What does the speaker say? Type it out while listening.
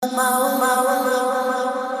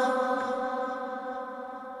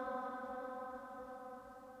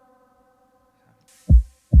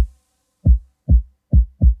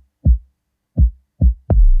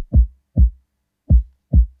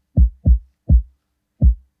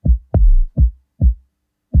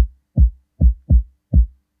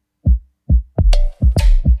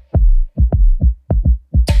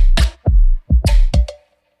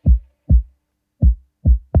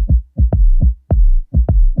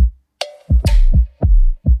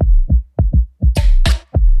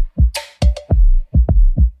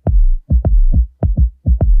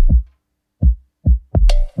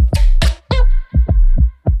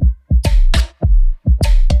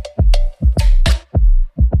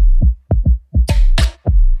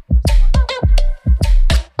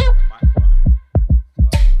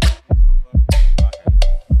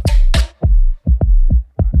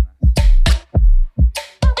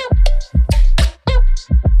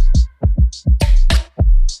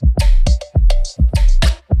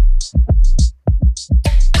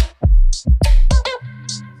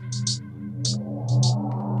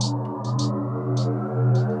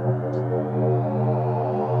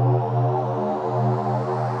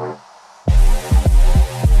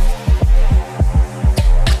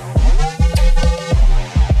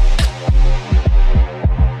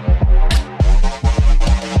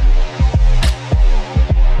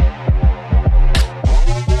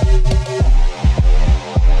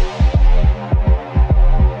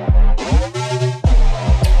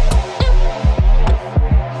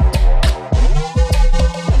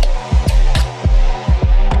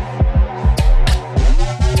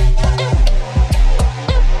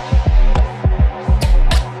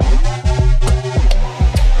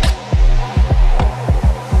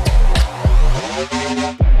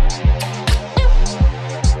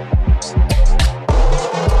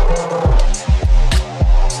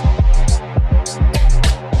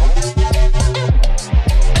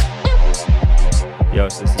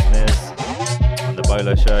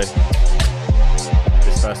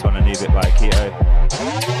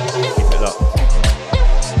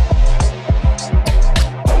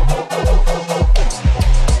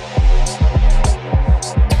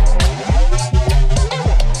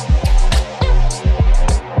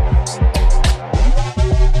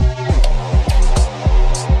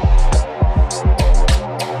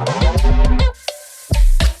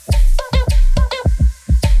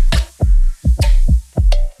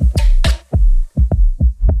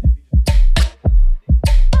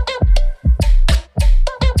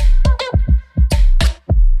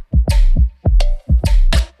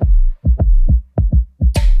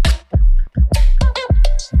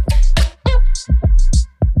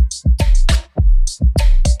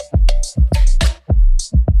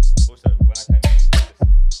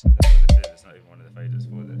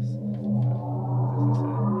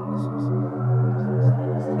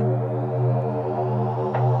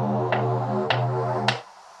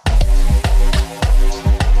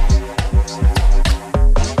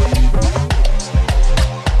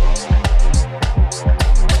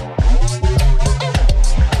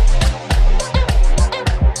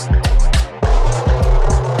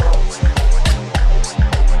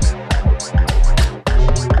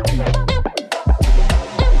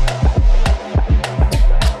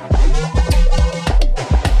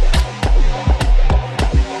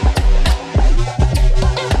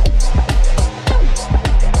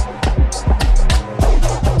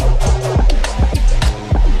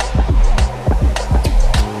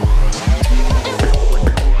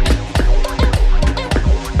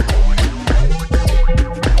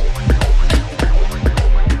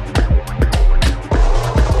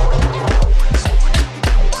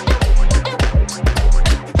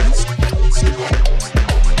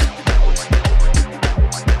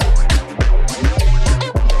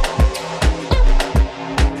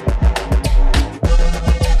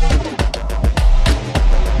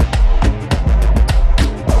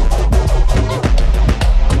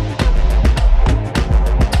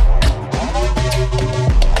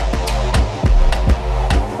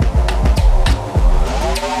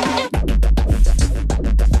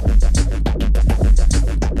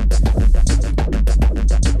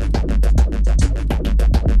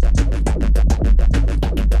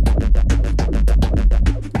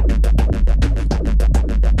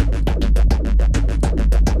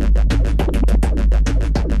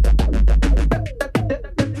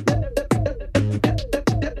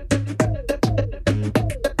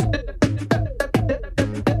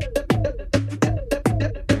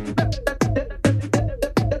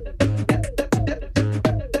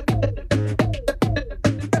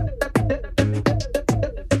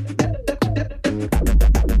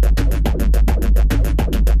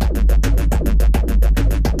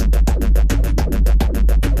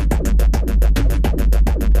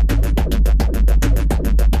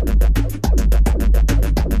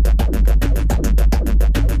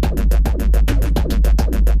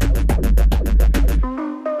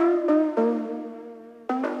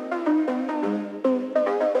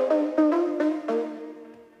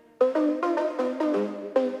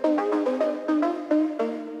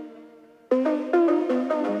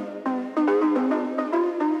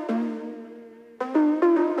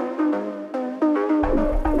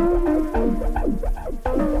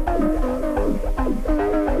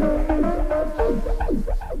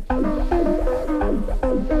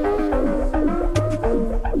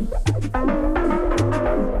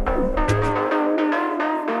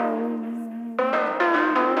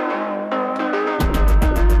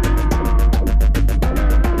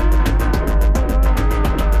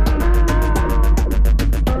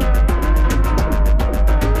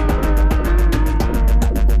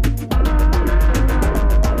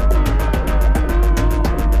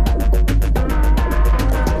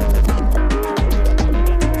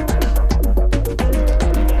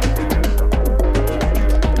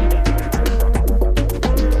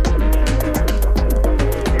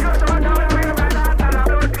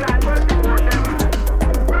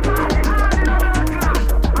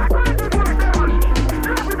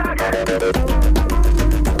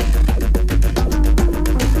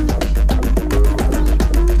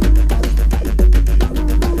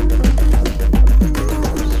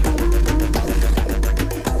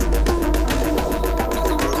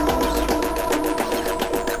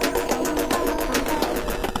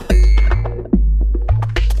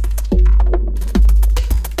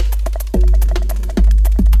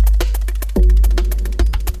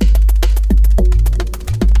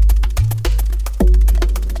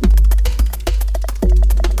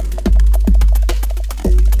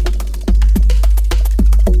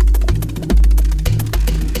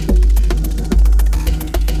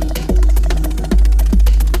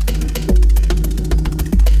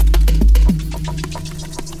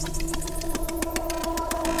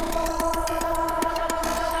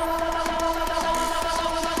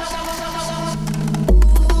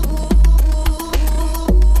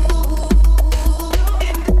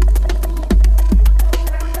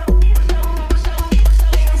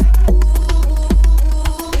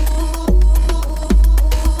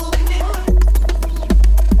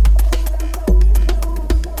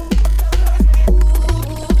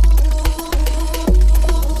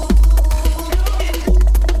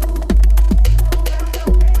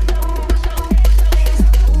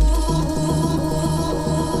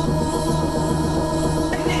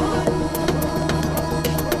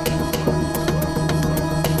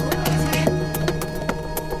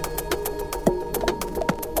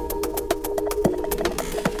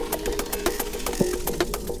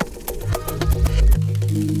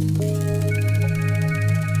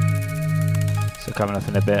coming up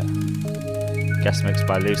in a bit. Guest mix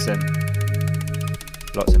by Lucent.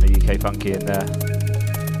 Lots of the UK funky in there.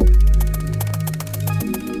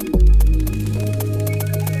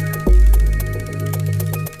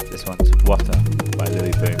 This one's Water by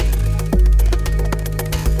Louis Boom.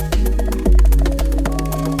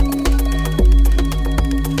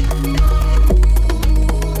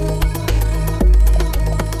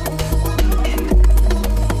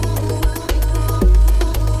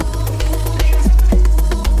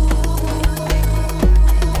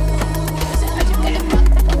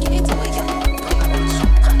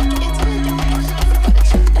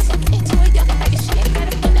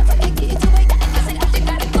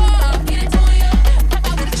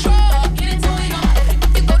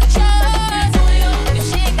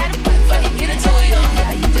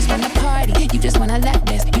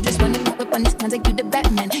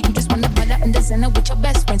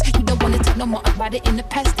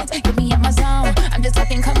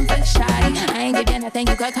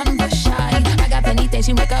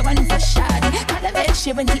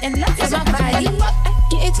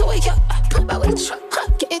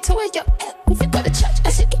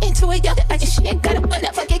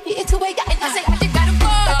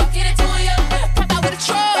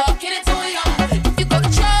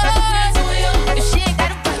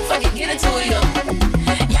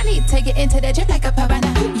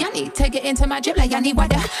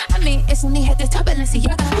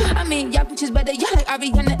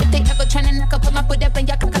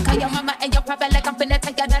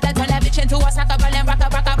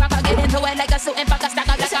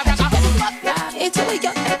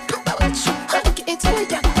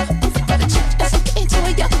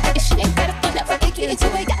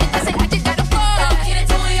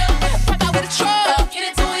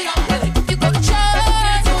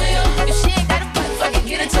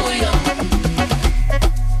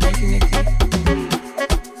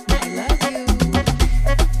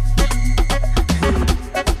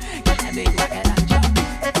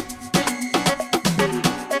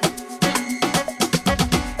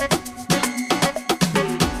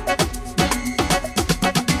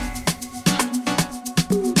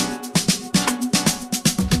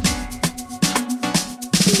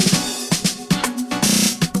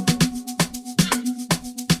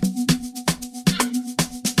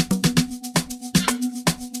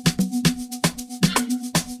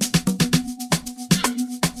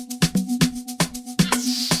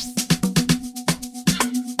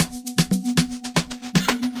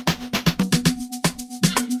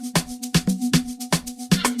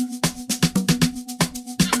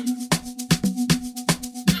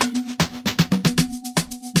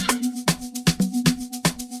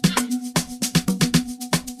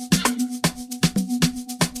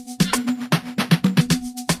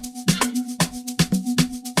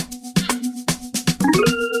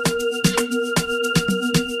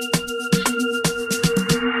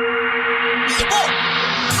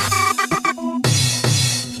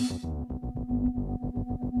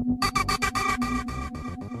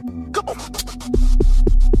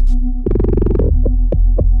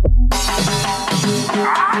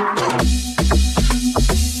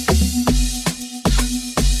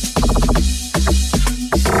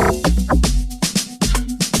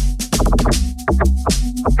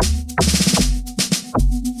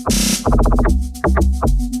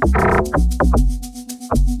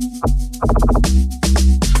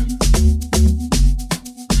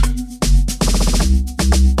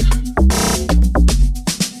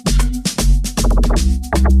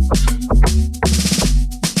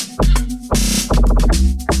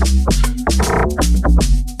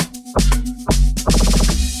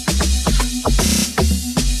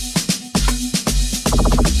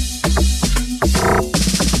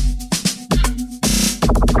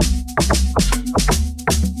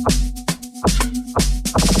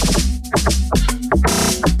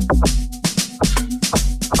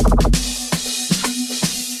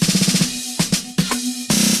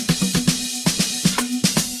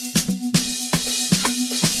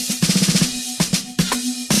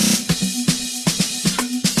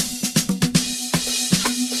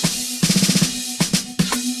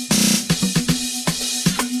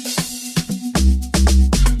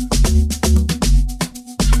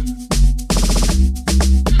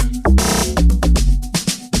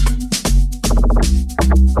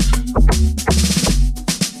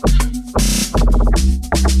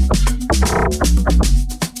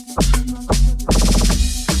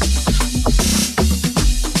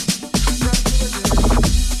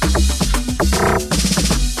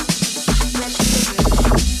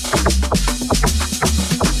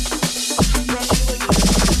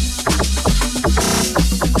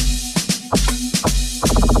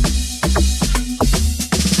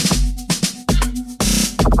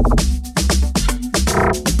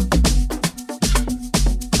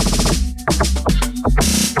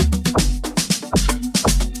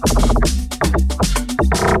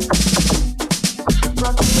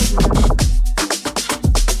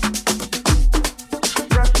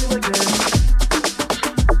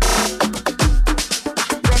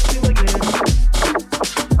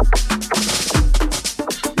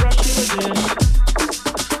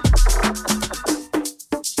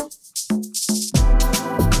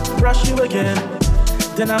 again.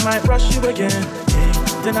 Then I might rush you again.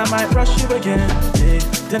 Yeah. Then I might rush you again. Yeah.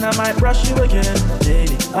 Then I might rush you again.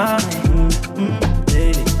 Lady,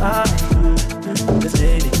 lady, this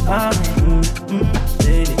lady,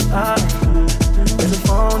 lady, there's a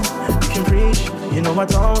phone, you can reach. You know I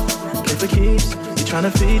don't play for keeps. You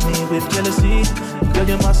tryna feed me with jealousy. Girl,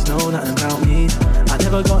 you must know nothing about me. I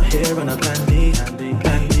never got here on a plan B.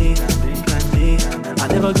 Plan B, plan B, plan B. I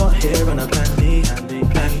never got here on a plan B.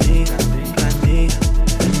 Plan B, plan B, plan B.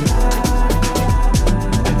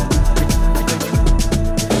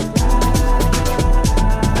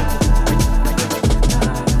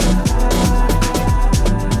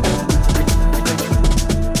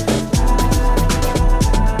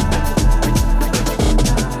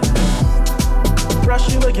 Rush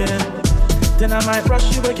you again, then I might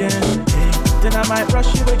rush you again. Yeah. Then I might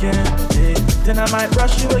rush you again. Yeah. Then I might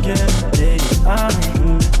rush you again. Lady,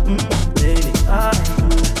 lady,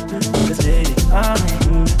 this lady,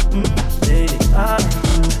 lady,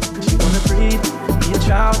 she wanna breathe, be a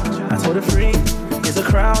child. I told her free is a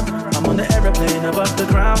crowd. I'm on the aeroplane above the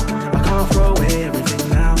ground. I can't throw away everything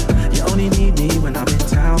now. You only need me when I'm in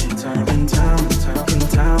town, in town, in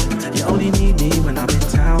town. You only need me when I'm in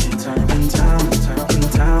town, in town, in town.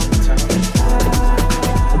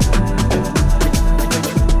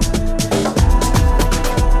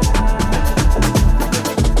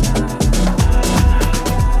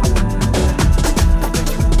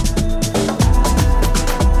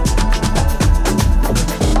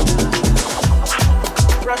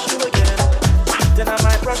 Rush you again, then I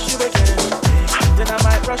might rush you again. Then I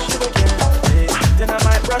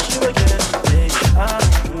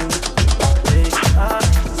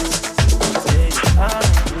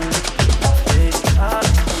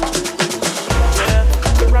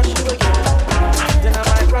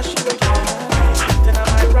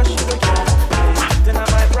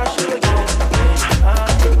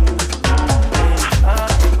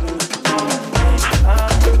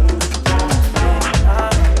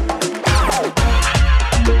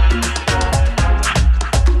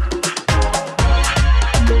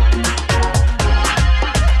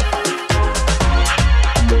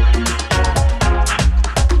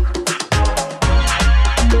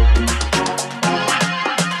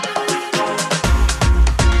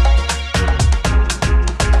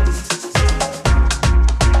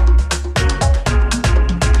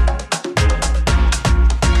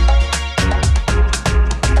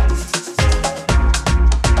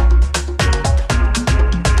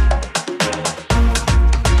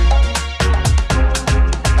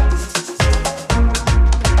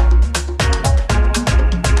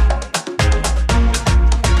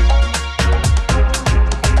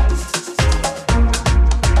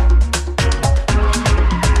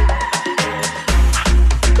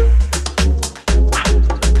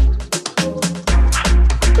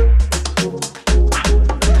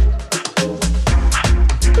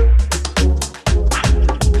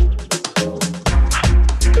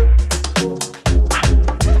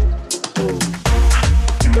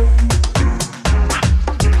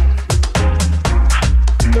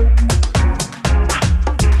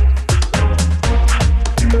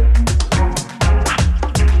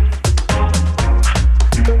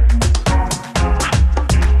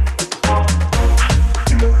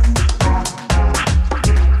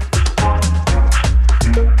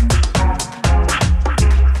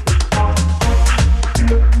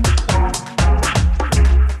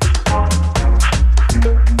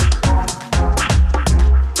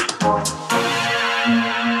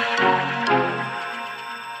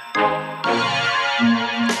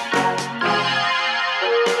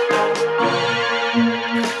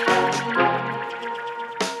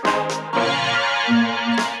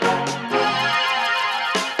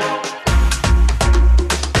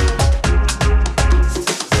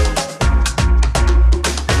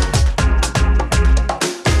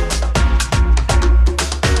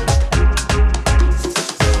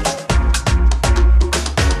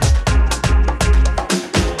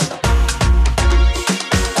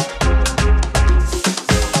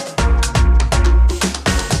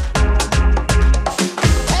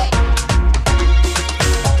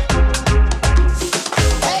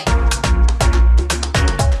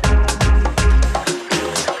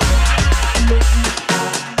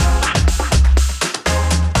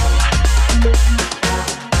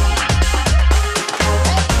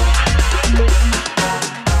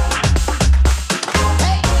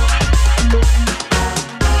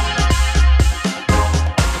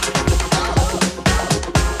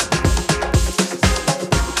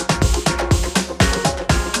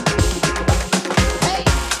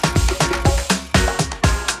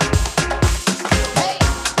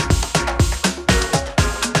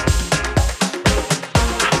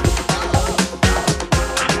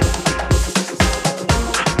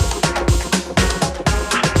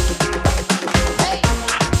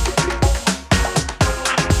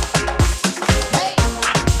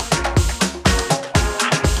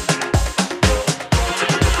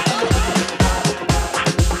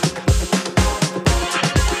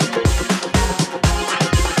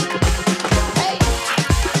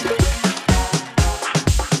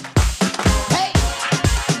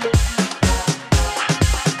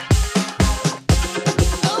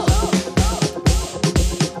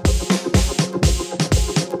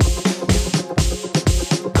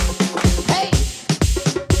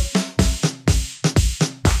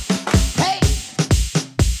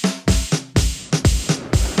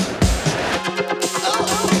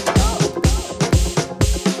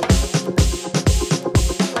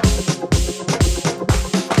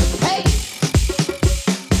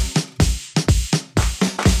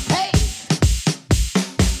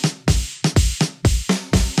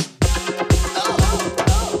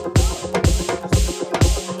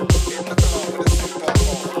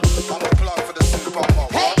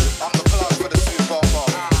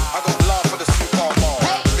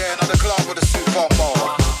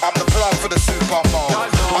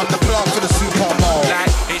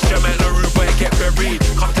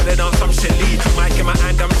Shelly. Mike in my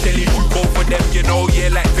hand, I'm Shelly. You go for them, you know, yeah,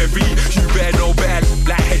 like Ferry. You better know better,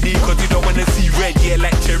 like Henny, cause you don't wanna see red, yeah,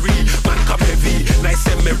 like Cherry. Man cup heavy, nice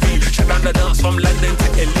and merry. Shut down the dance from London to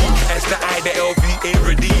LA. That's the I, the LV ain't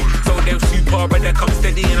ready. So them super, but they come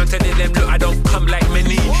steady. And I'm telling them, look, I don't come like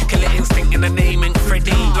many. Killer instinct in the name ain't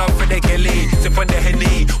Freddy. Love for the Kelly, sip on the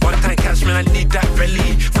Henny. One time catch me, I need that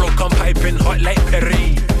belly. Flow come piping hot like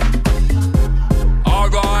Perry.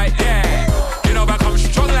 Alright, yeah. You know, I come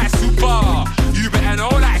strong like super. You better know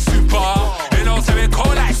like super. You know, so we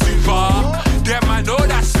call like super. Them I know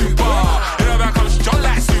that super. You know, I come strong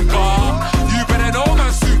like super. You better know my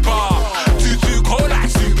super. Too cold like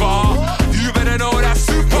super. You better know that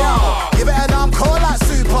super. Yeah, you better know I'm cold like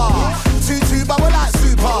super. Too bubble like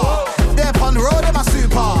super. They're on the road in my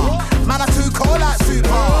super. Man, I too cold like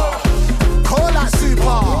super. Cold like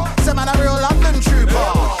super. Say man, a real London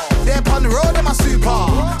trooper. They're on the road in my super.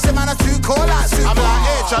 Say man, I too cold like super. I'm like,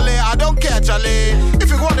 hey Charlie, I don't care Charlie. If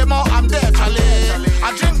you want them out, I'm there Charlie.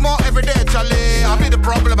 I drink more every day Charlie. I'll be the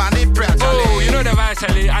problem, I need prayer Charlie. Oh, you know the vibe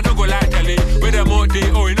Charlie, I don't go like Charlie. With them all day,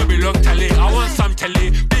 oh, you know be long Charlie. I want some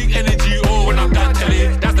Charlie, big energy, oh, when I'm done Charlie.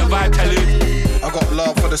 That's the vibe Charlie. I got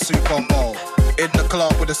love for the Super Bowl. In the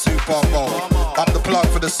club with the Super Bowl. I'm the plug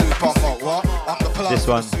for the Super Bowl. What? I'm the plug This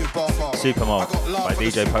for one, the Super Bowl. Supermod by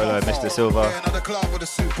DJ Polo and Mr. Silver.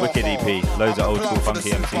 Wicked EP, loads of old school funky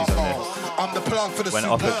MCs on this. Went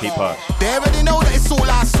off at Key Park. They already know that it's all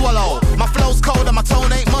I swallow. My flow's cold and my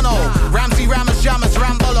tone ain't mono. Ramsey, Rammers, Jammers,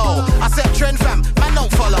 Rambolo. I said trend fam, man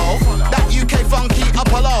don't follow. That UK funky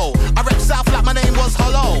Apollo. I rep South like my name was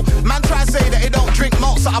Hollow. Man try say that he don't drink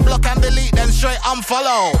malt, so I block and delete, then straight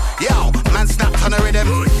unfollow. Yo, man snapped on the rhythm.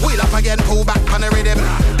 Wheel up again, pull back on the rhythm.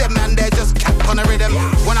 Them man they just kept on the rhythm.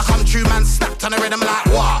 When I come true, man snapped on the rhythm like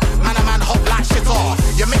what? Man a man hot like shit off.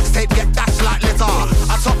 Your mixtape get dashed like litter.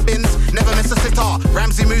 I top bins, never miss a sitter.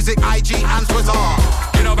 Ramsey Music, IG and Twitter.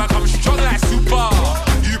 You know I come strong like super.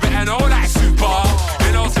 You better know like super.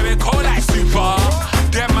 You know so we call like super.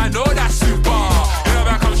 Them I know that super. You know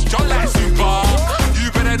I come strong like super.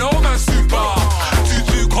 You better know my super.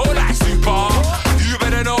 Too cold like super. You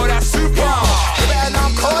better know that super. You better know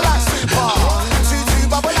I'm cold like super. Too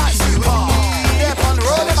bubble like super. They're on the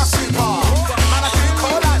road in my super. Man I too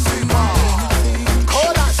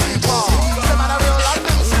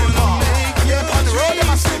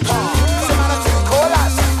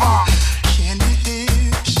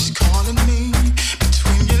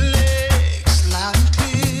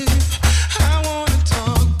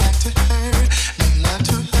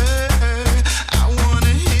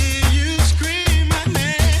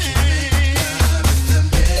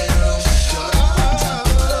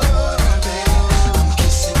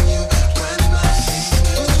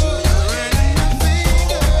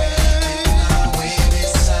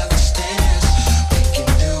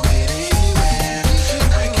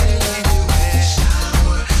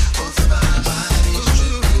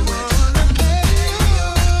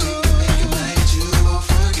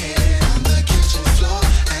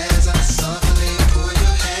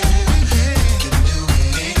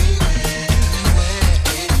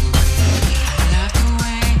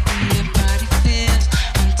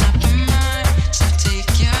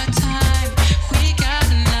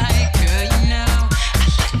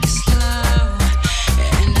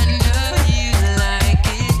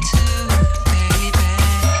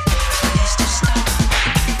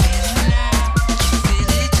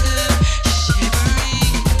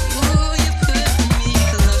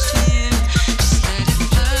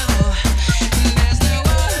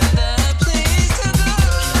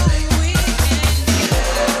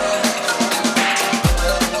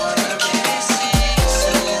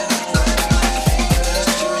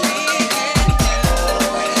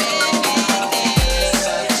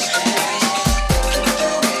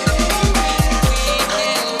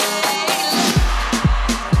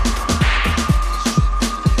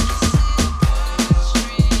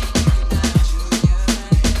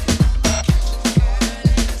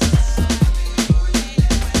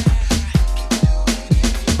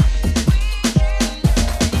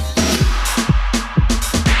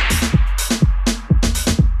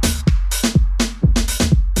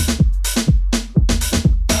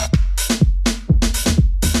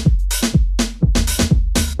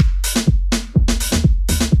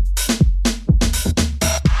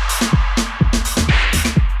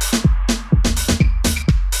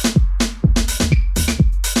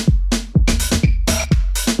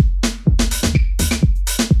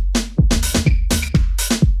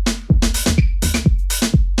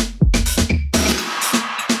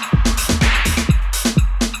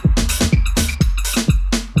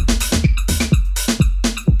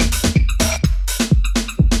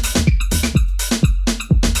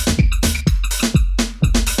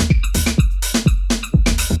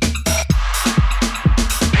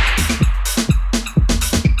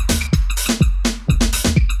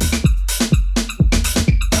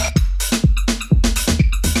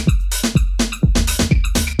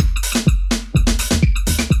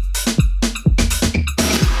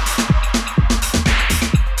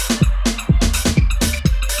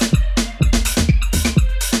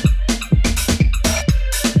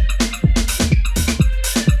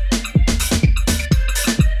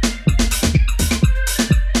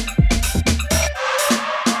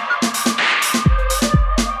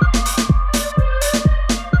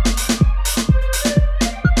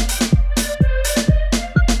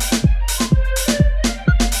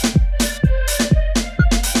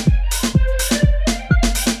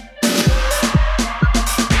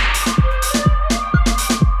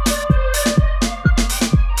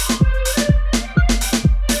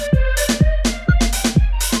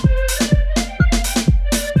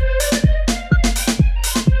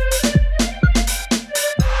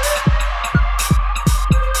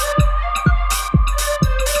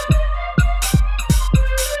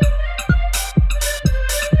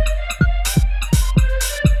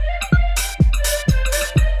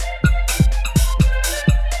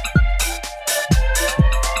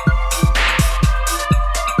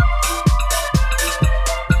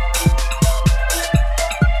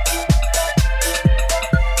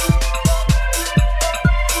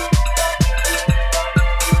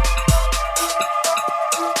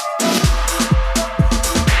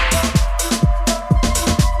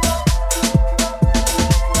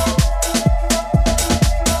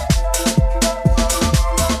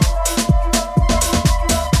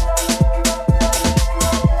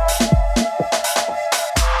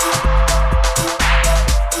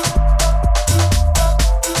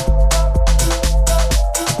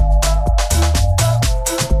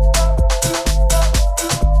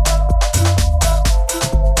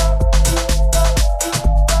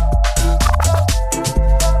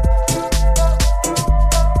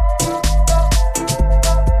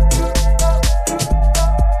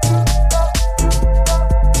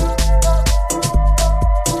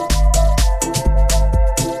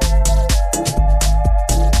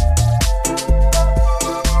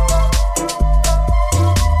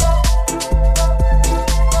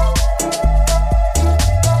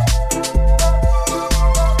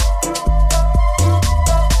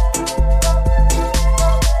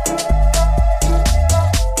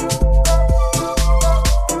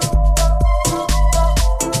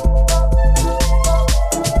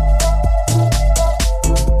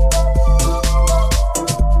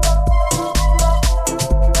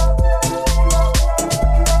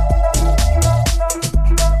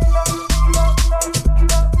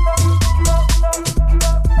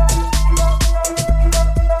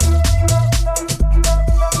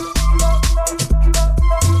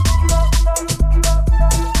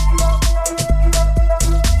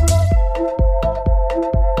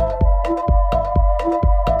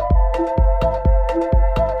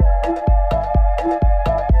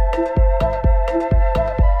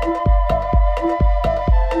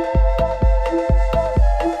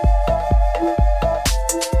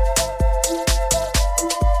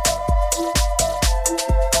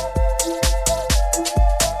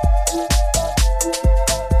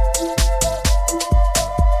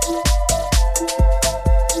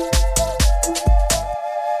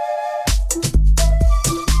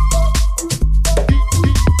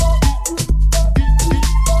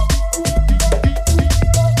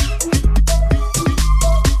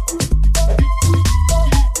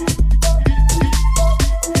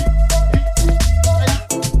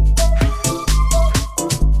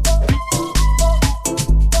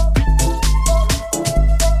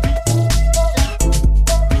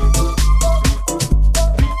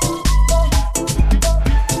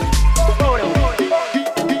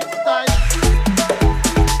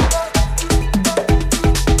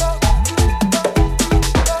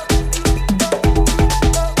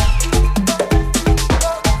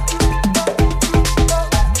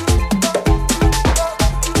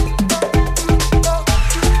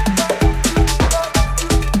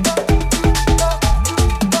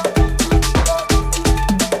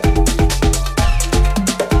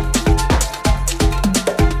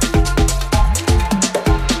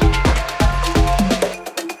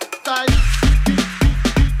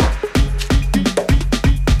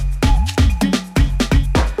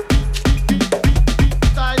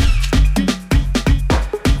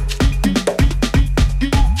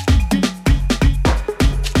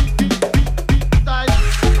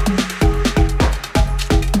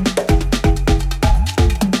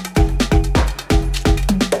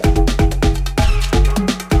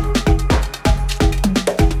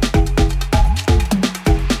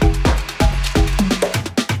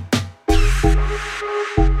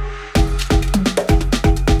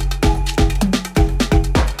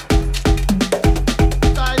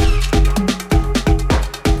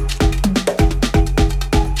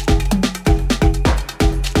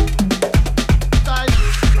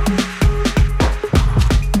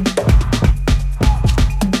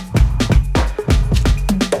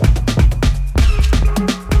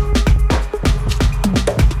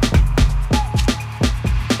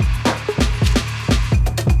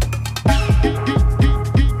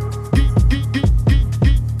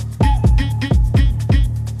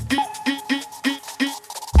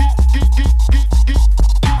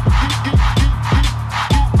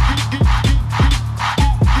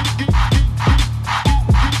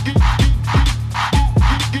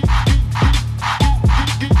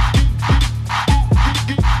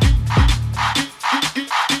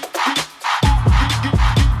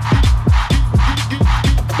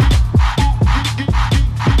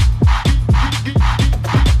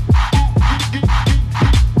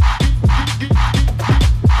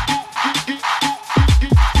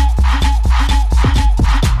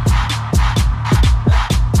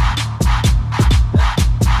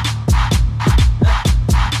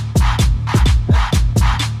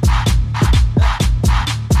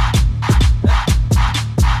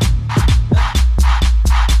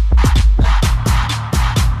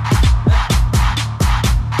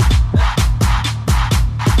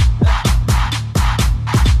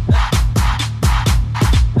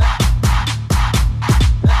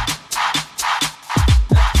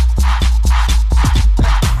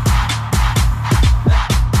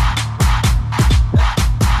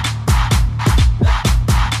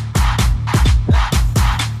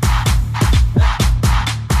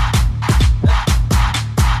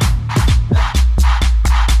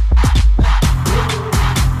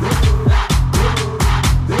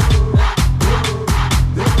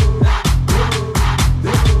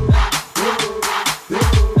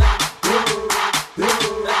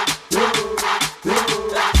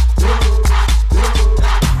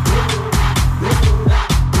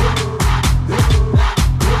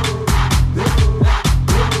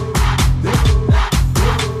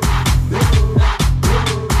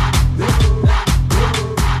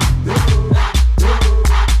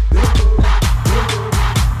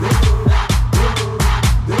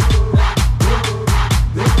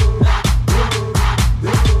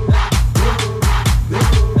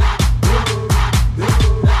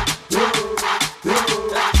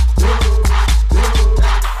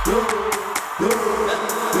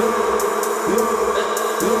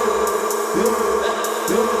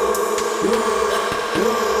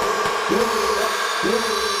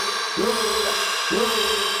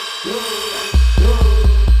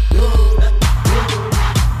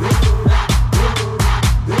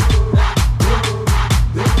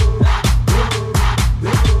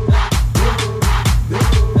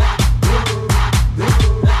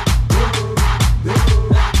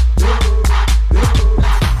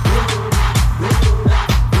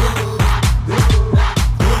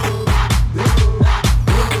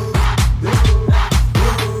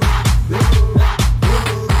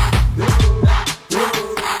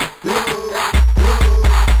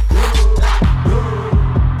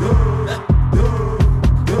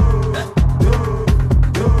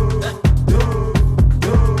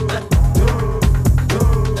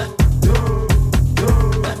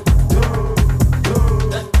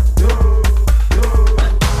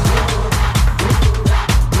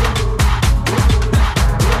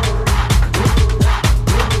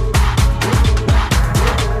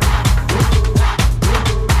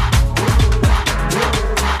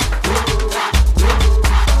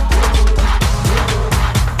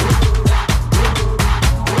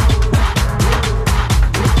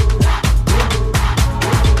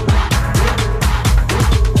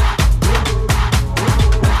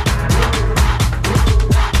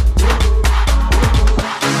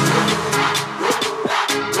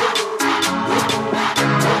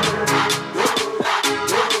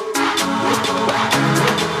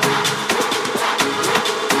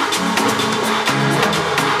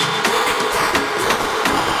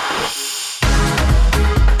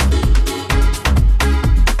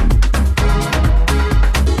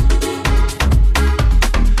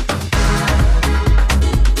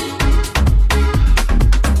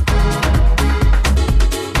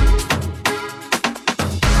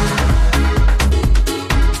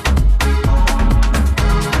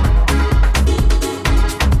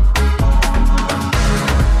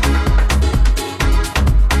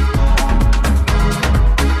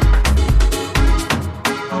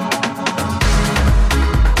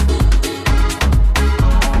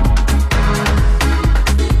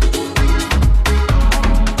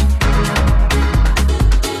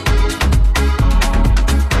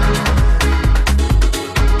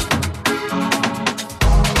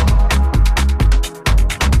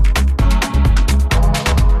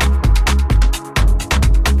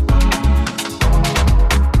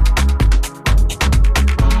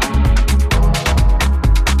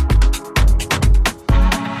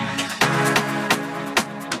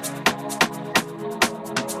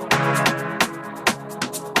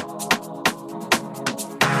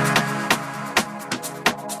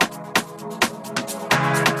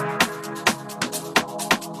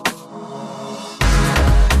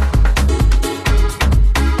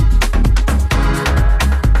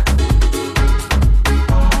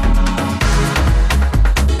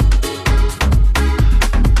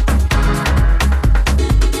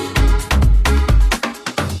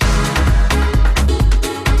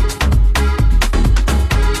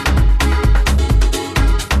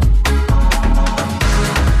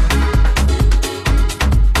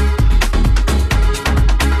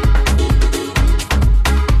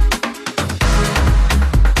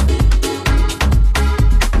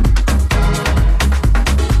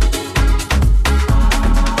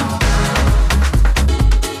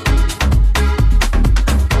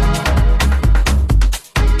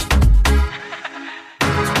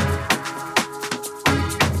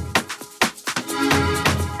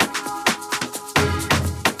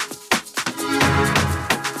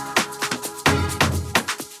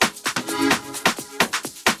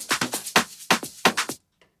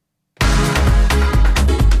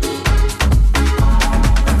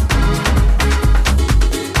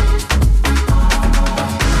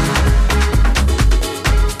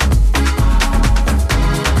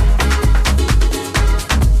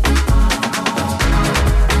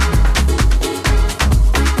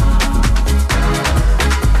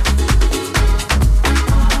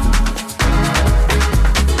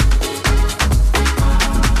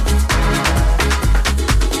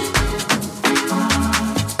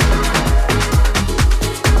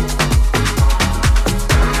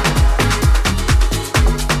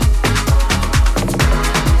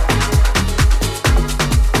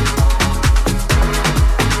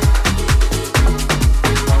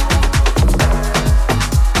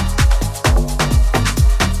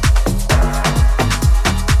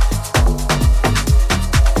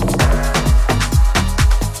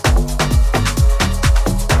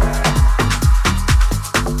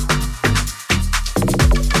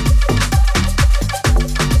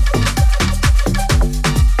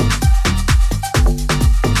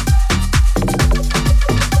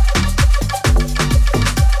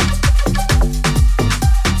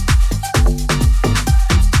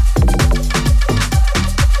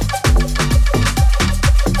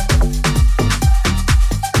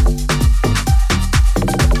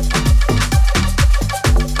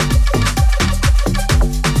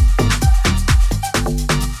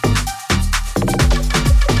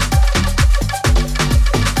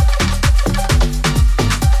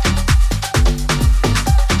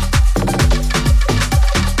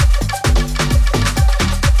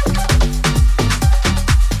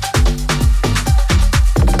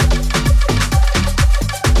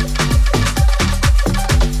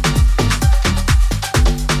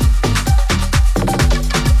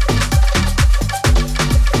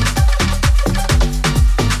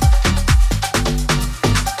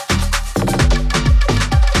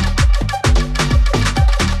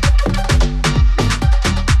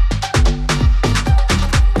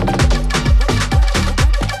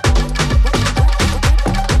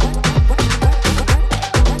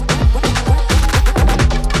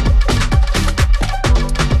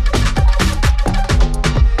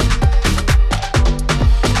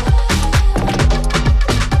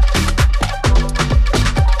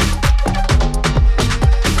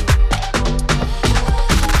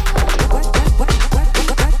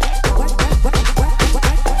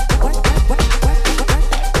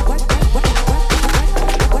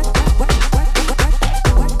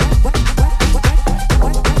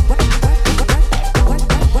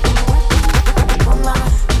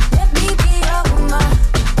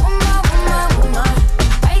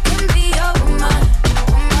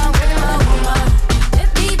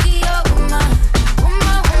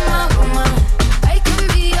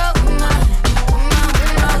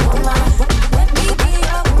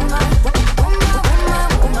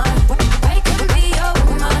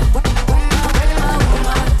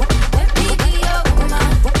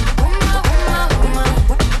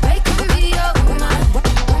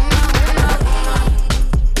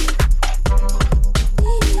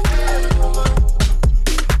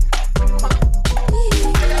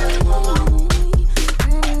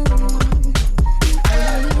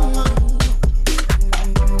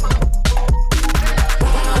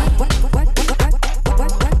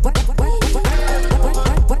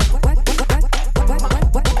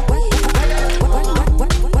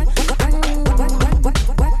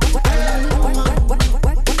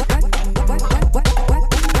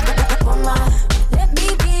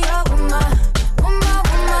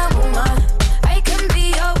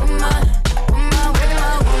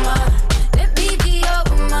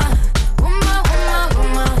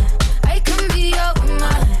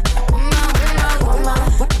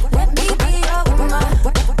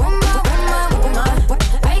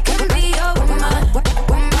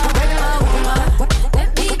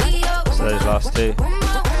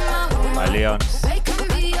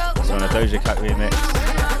Beyonce. It's on a Doja Cat remix.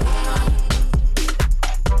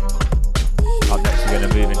 Up next we're going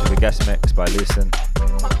to move into the guest mix by Lucent.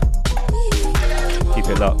 Keep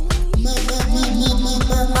it locked.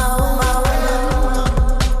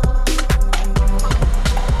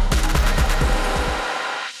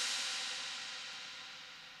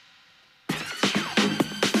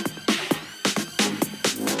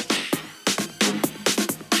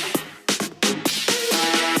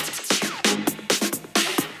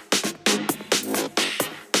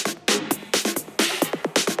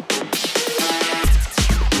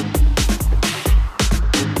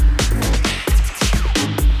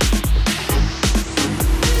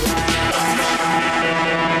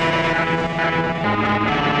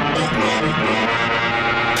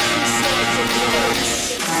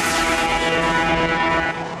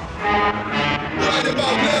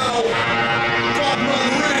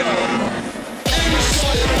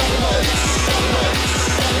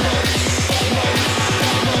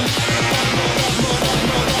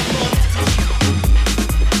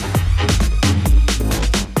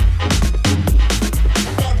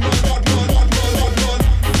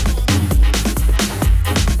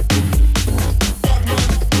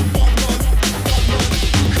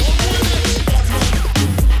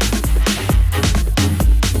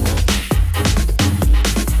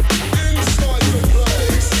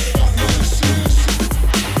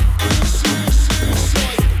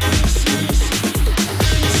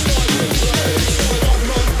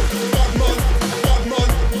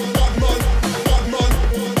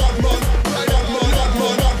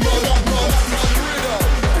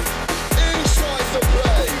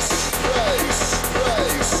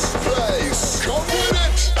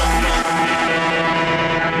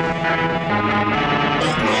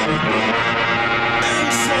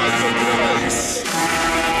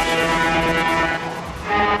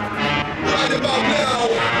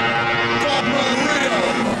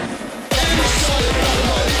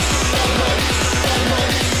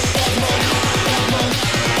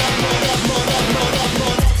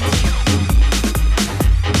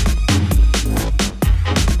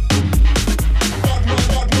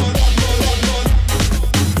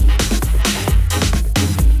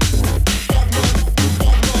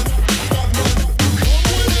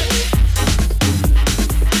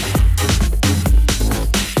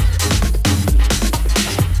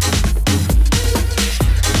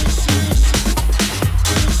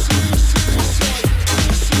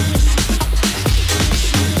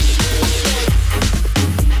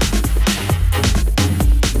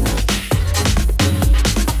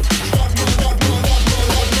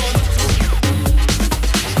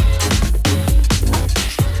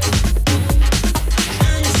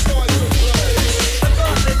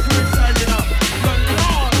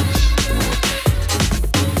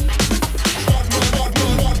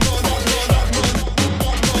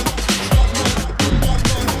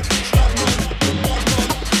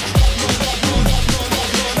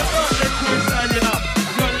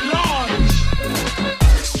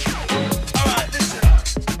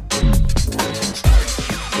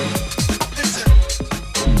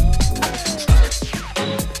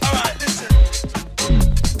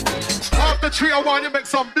 You make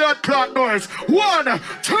some blood clot noise. 1,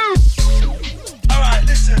 2. Alright,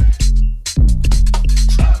 listen.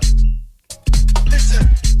 Listen.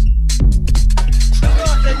 The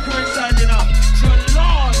birthday crew inside, you know. Good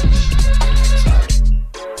Lord.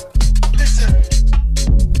 Listen.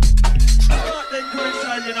 The birthday crew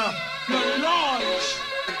inside, you know. Good Lord.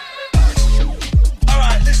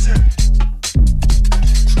 Alright, listen.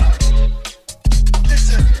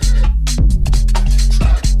 Listen.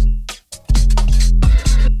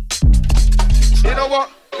 You know what?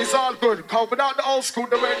 It's all good. Cause without the old school,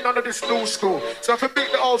 there ain't none of this new school. So if you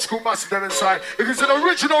beat the old school master them inside, it is an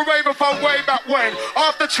original raver from way back when.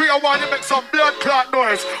 After 301, you make some blood clot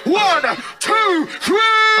noise. 1, 2, 3.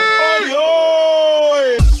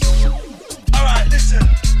 Oh, alright, listen.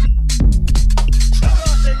 The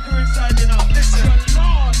birthday crew inside, you know. Listen.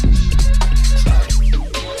 Lord.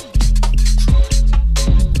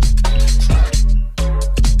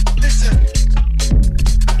 Listen.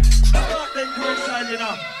 The birthday crew inside, you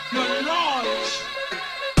know. Good Lord.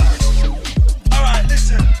 Alright,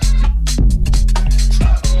 listen.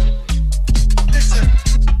 Listen.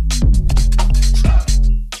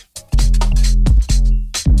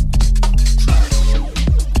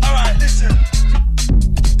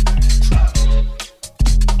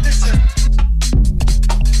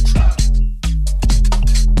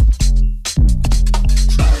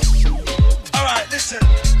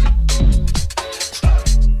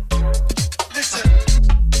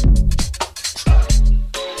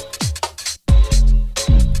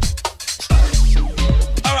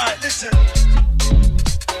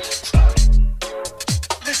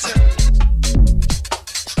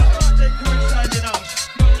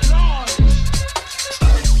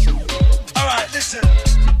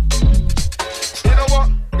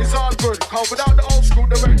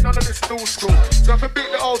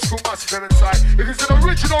 them inside. If it's an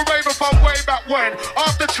original raver from way back when,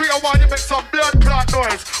 after 301 you make some blood clot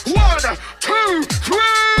noise. 1, 2, 3.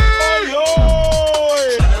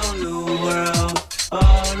 Hello, new world,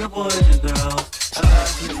 all the boys and girls. I got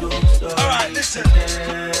some true stories. Alright, listen.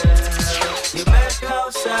 You're back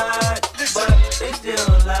outside, but they still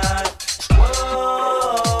alive. Whoa,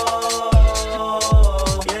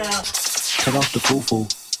 yeah. Take off the foo-foo,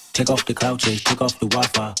 take off the cloud chase, take off the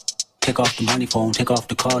Wi-Fi. Take off the money phone, take off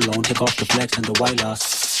the car loan, take off the flex and the white loss.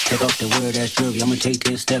 Take off the weird ass jewelry, I'ma take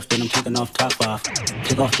 10 steps, then I'm taking off top off.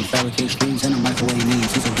 Take off the fabricate screens and the microwave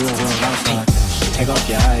needs, it's a real world outside. Take off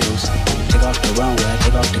your idols, take off the runway,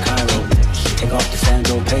 take off the Cairo. Take off the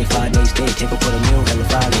Sandro, pay 5 days stay, take off for the meal, hella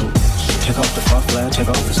follow. Take off the fuck flag, take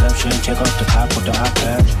off perception, take off the cop with the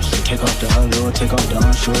iPad. Take off the allure, take off the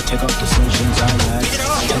unsure, take off the solutions I like.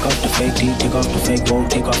 Take off the fake tea, take off the fake woe,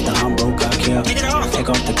 take off the I'm broke, I care. Take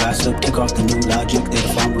off the gossip, take off the new logic, that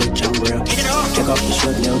if I'm rich, I'm real. Take off the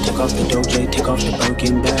Chanel, take off the Doja, take off the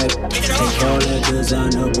Birkin bag. Take all that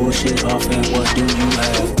designer bullshit off and what do you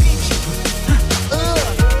have?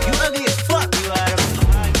 You ugly as fuck, you out of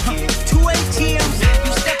pocket. 2 ATMs,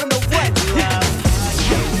 you step on the what, you out of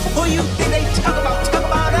pocket. Who you think they talk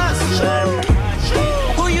about us?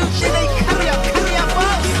 Who you think they carry up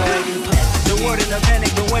us? The word in the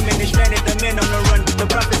panic, the women is stranded, the men on the run. The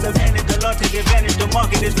profits are handed, the law take advantage. The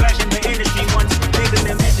market is flashing, the industry wants. Making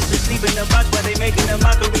them bitches to sleep in the box while they making a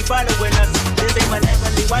mockery following us. This ain't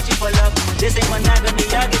monogamy, watching for love. This ain't monogamy,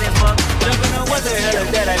 y'all getting fucked. Jumping on what the hell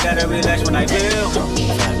is that? I gotta relax when I feel.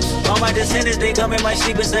 All my descendants, they come in my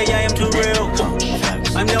sleep and say I am too real.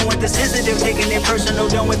 I'm done with the sensitive, taking it personal.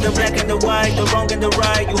 Done with the black and the white, the wrong and the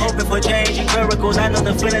right. You hoping for change and miracles. I know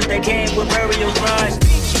the feelings that came with burial cries.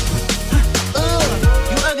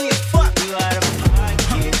 You ugly as fuck, you out of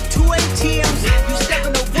pocket. 2 ATMs, you step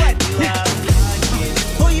in the what, you out of pocket.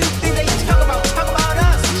 Who you think they talk about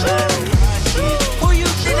us? Who you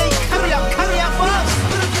think they carry up us?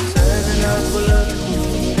 Serving up for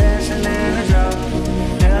looking, dancing in a drop.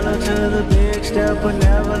 Hello to the big step, but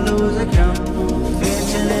never lose a count.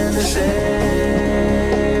 Benching in the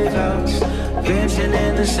safe house, benching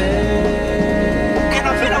in the safe. And I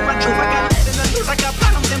feel on my truth, I got lead in the news, I got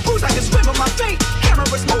problems and booze, I can swim on my feet.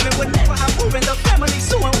 Cameras moving whenever I'm moving, the family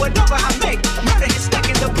suing whatever I make. Murder is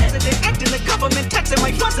stacking, the president acting, the government taxing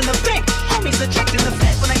my funds in the bank. Homies ejecting the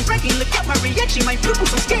feds when I'm breaking, look at my reaction, my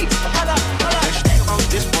pupils escape. Holla. Let's think about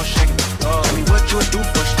this for a second. Tell me what you would do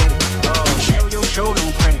for steady. Show your shoulder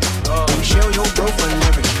credit. Show your bro for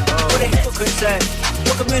living. What a hypocrite said.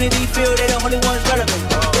 What community feel they the only ones relevant?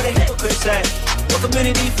 What a hypocrite said. What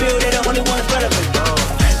community feel they the only ones relevant?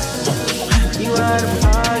 You out of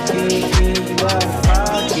pocket, you out of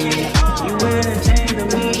pocket. You entertain the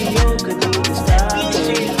mediocre, need to stop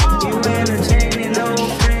it. You entertaining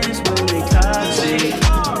old friends, but they toxic.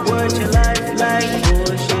 What your life like,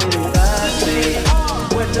 bullshit and gossip.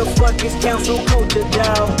 What the fuck is council culture,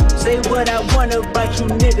 dawg? Say what I want about you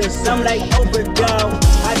niggas, I'm like overdog.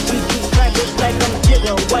 I treat you crackers like I'm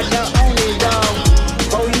Jigga, watch out on it, dawg.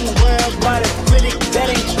 Oh, you worry about a critic, that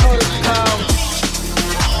ain't protocol.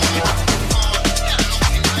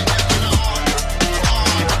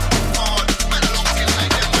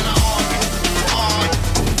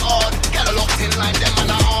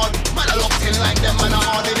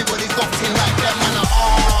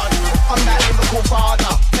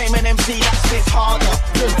 Name an MC that spits harder.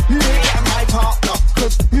 Cause you ain't my partner.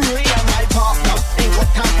 Cause you ain't my partner. Ain't got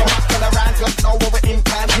time for mucking around. Just know what we're in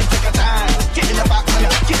time. Take a time. Get in the back, man.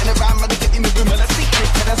 Get in the van, man. Get in the room. Man, addicted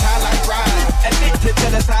to the sound like rhyme. Addicted to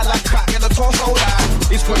the sound like crack. And the torso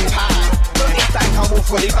line is fully packed. But it's like I walk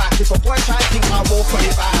fully back. If a boy try to think I walk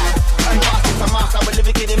fully back. And fast as a mouse, I will live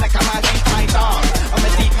again like a man deep my dog. I'm a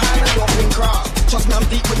deep man and you're pink cross. Trust me, I'm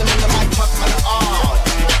deep with them in the mic. Trust man, hard.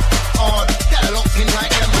 Get a locked in like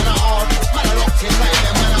them, man, hard. Man, a locked in like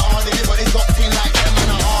them, man, hard. Everybody's locked in like them, man,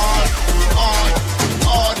 hard.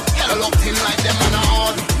 Get a locked in like them, man,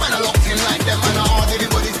 hard. Man, a locked in like them, man, hard.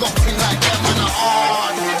 Everybody's locked in like them, man,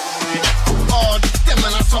 hard. Them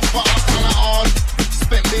man, I soft for us, man, hard.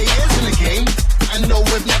 Spent bare years in the game, and no,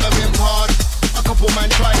 we've never been hard. A couple man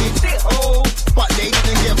tried it, but they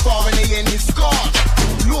didn't get far, and they ended scarred.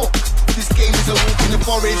 Look, this game is a walk in the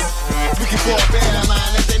forest. Looking for a bear, man.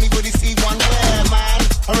 Has anybody see one where, man?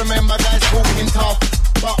 I remember guys talking tough,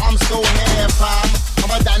 but I'm still here, fam.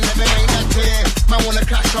 I'm a dad, never make that clear. Man wanna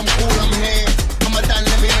clash, I'm cool, I'm here. I'm a dad,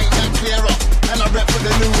 never make that clearer. And I rep for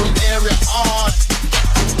the new room area. Hard.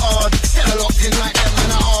 Get a locked in like them,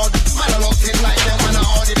 man, hard. Man, I locked in like them, man,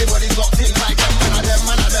 hard. Everybody's locked in like them, man, of them,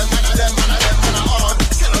 man, of them, man, of them, man, of them, man, hard.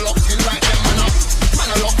 Get a locked in like them, man, man,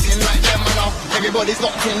 I locked in like them, man, everybody's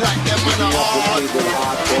locked in like them, man.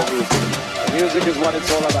 music. Music is what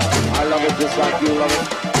it's all about. I love it just like you love it.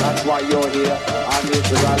 That's why you're here. I'm here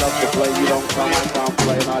because I love to play. You don't come, I can't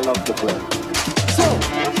play, and I love to play. So,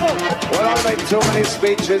 well, I don't make too many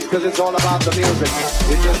speeches because it's all about the music.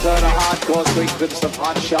 You just heard a hardcore tweak with some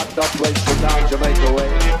hot shot up place from down Jamaica way.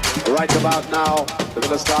 Right about now, we're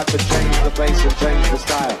going to start to change the pace and change the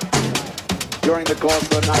style. During the course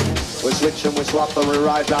of the night, we switch and we swap and we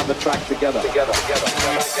ride down the track together. I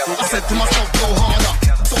said to myself, go harder.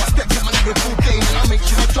 So I stepped up my lyrical game and I make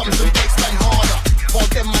sure the drums and bass line harder. For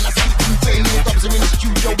them man, I speak in vain. The dubs are in the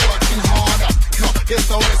studio working harder. No, there's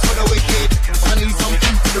no rest for the wicked. I need some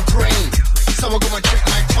food for the brain. So I go and check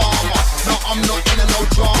my karma. No, I'm not in a no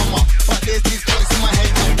drama. But there's this voice in my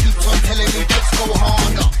head that keeps on telling me just go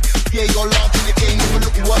harder. Yeah, you're large in the game. If you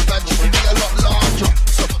look what bad, you can be a lot larger.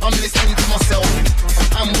 So I'm listening to myself.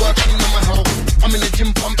 I'm working on my health. I'm in the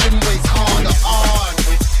gym pumping weights harder. Hard.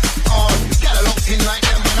 Get a locked in like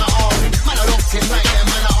them, man, hard. Man, I locked in like them,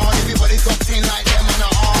 man, hard. Everybody's locked in like them, man,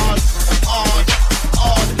 hard.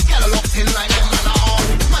 Get a locked in like them, man, hard.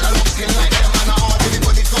 Man, I locked in like them, man, hard.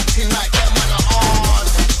 Everybody's locked in like them, man, hard.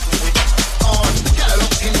 Get a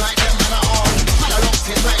locked in like them, man, hard. Man, I locked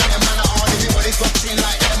in like them, man, hard. Everybody's locked in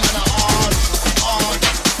like them, man, hard.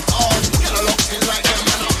 Get a locked in like them,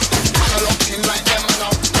 man, hard. Man, I locked in like them, man,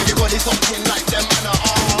 hard. Everybody's locked in like them, man,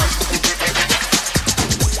 hard.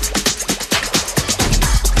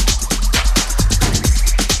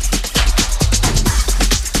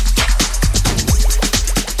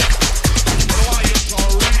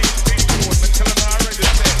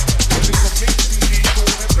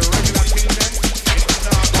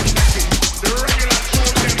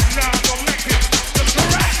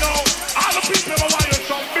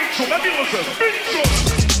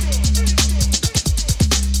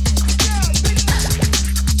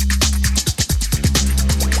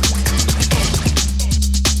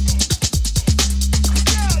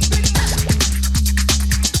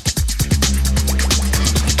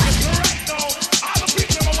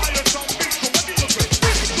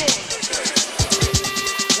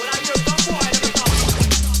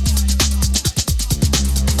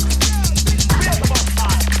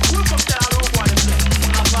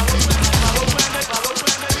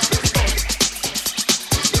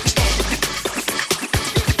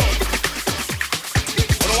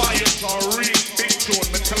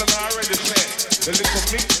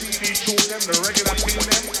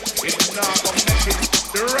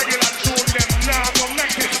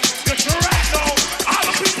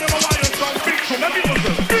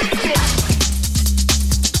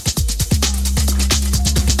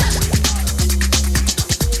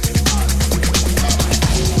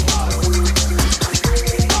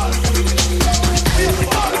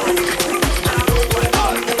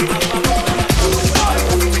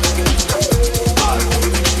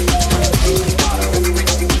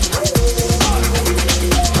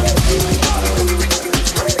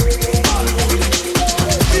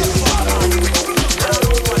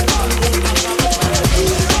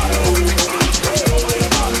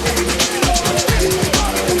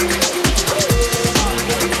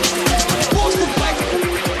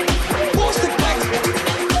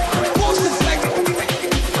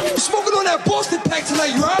 Smoking on that Boston pack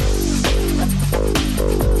tonight, you right?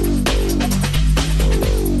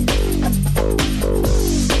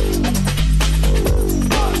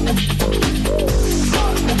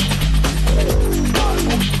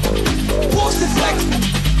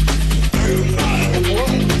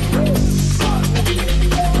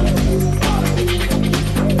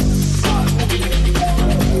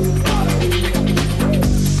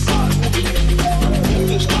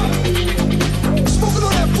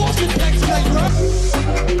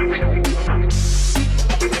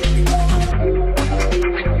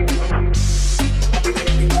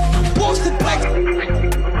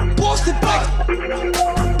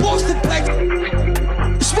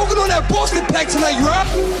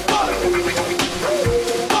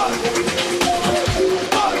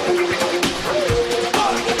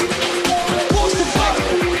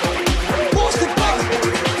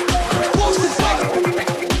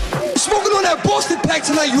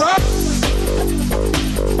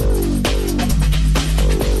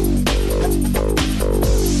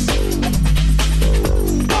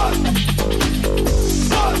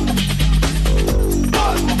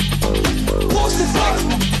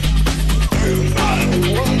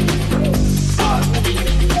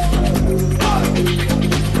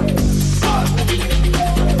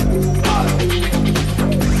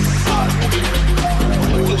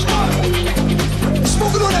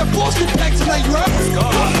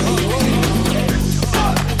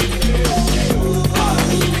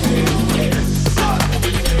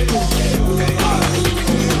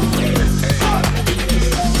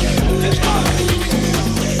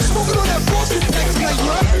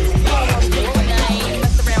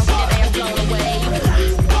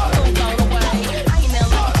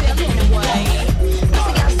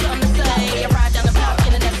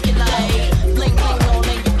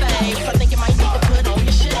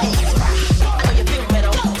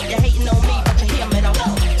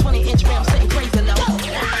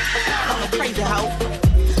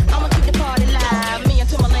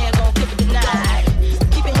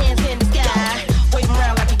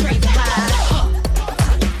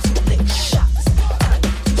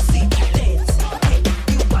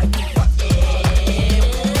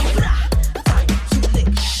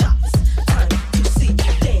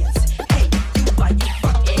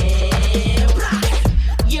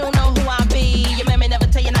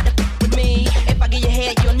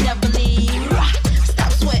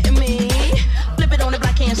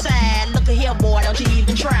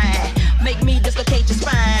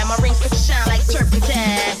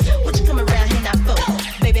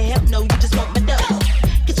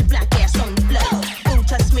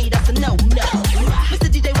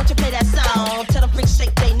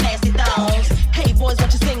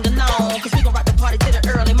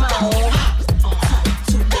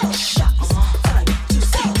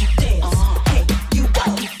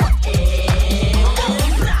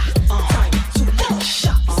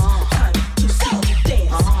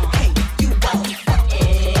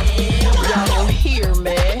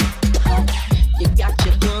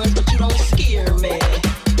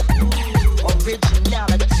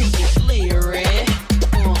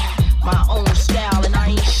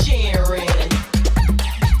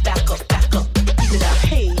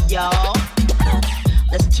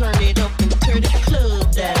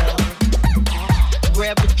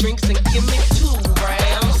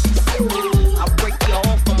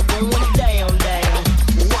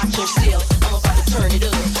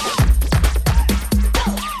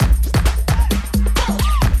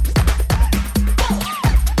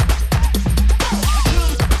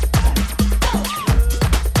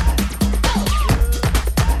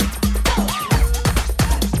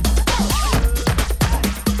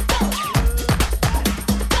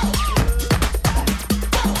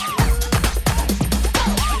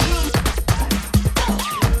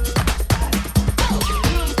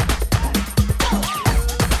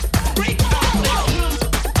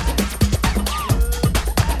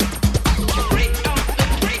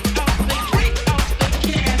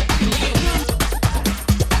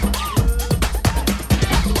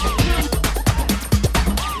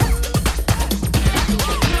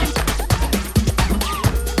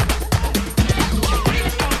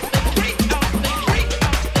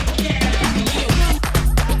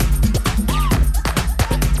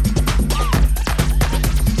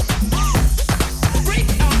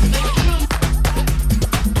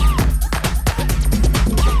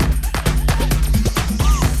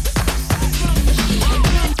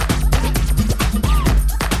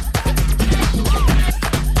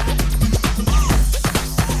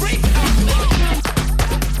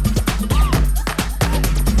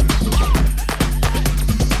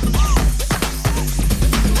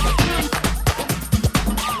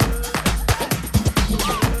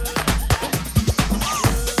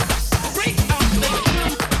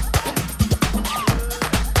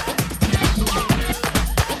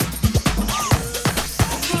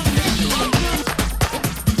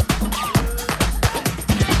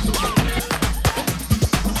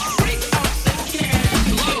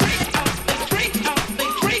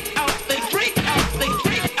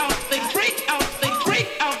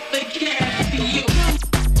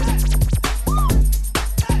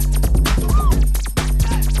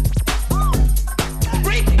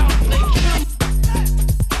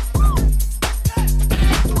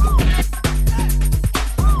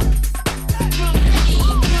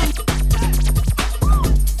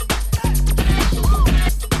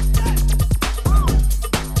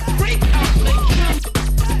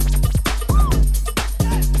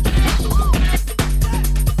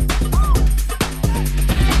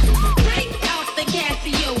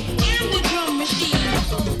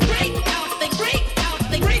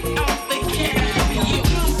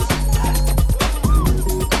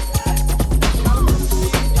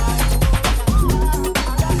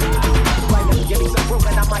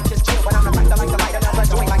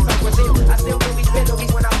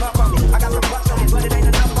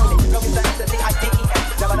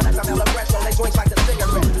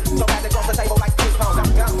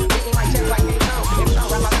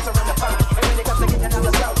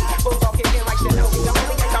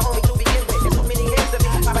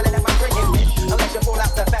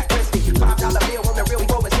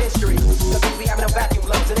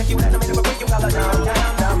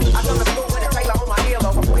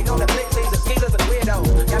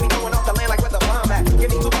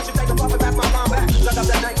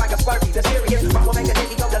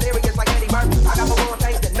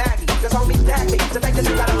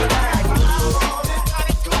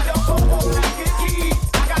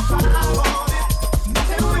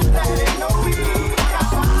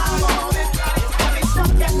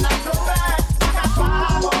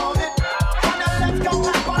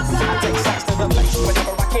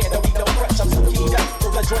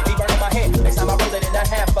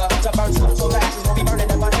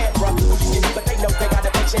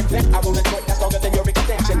 it. I roll a joint that's longer than your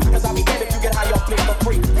extension. Cause I'll be dead if you get high off me for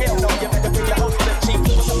free. Hell no, you better bring your host to the cheap.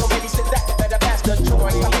 What's up, no baby, sit that, better pass the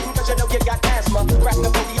joint. Cause you know you got asthma. Crack the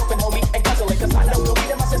booty open, homie, and guzzle it. Cause I know the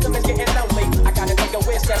weed in my system is getting lonely. I gotta take a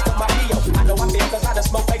whiz test of my PO. I know I feel cause I done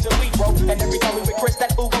smoke major weed, bro. And every time we with Chris,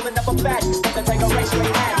 that fool rolling up a fat. Then take a race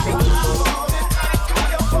straight at me.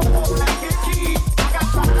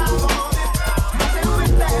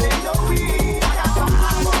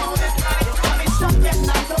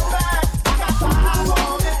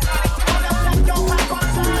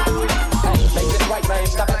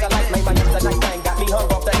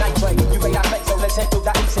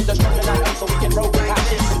 So we can roll with hot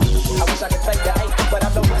shit. I wish I could fake the hate, but I'm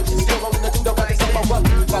no one. Still rolling the two-door, got the same old buck.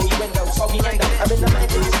 Foggy windows, foggy endo. I'm in the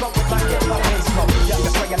mansion, you smoke with my head, my hands smoke. Young,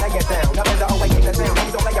 that's where you lay it down. I'm in the OA, hate the town. Homies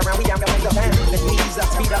don't lay around, we out there, the pound. The knees up,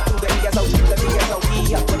 speed up through the ESO, the BSOE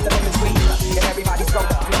up with the lemon squeeze. And everybody's rolled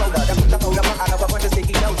up, we rolled up. That's what the phone up, out of a bunch of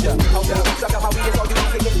sticky doja. Hold up, suck up how we is all you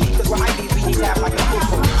can get deep, cause we're IBs, we need to have like a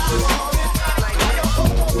food.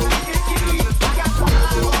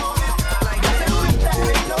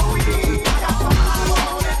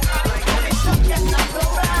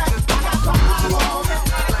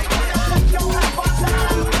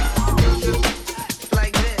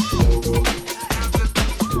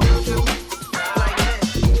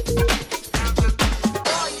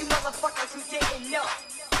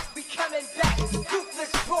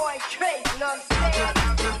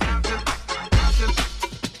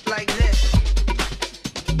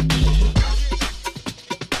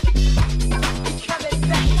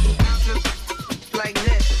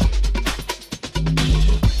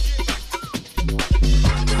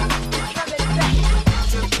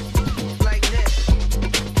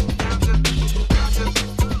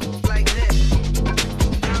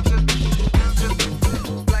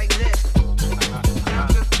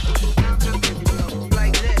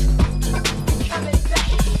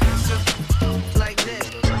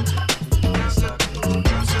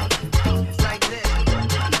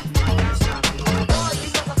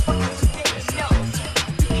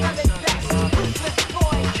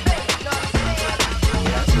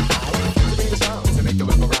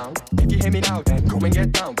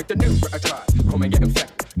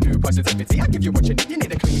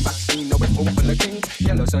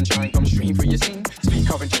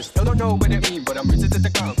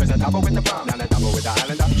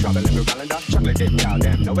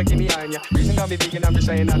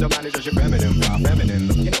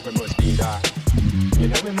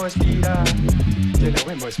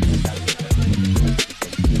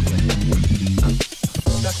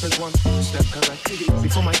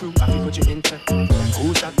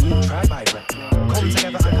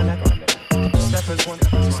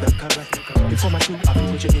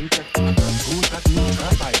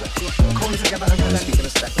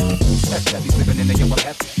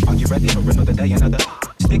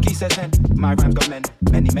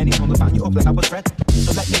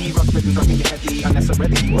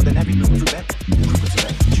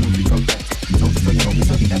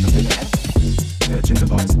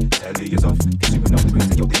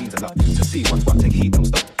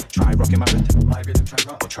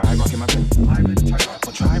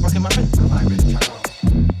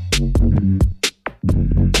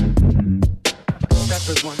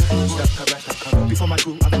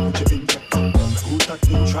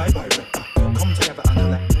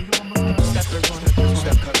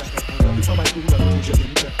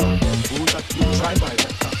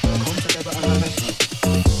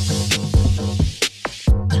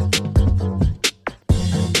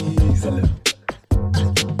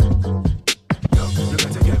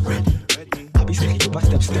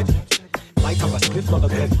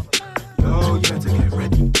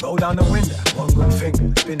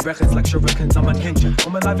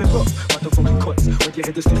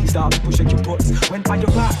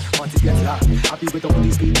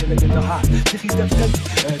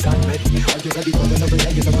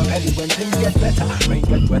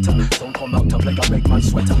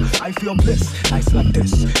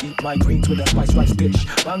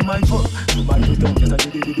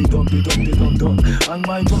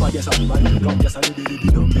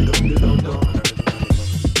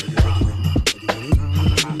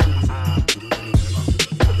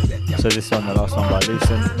 So this one, the last one by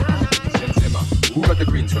Lucen. Who got the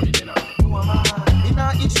greens for me dinner?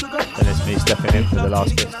 And it's me stepping in for the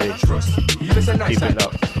last 50. Keep it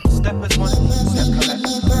up. Step as one, step correct.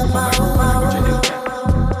 Before my group, I put you in check.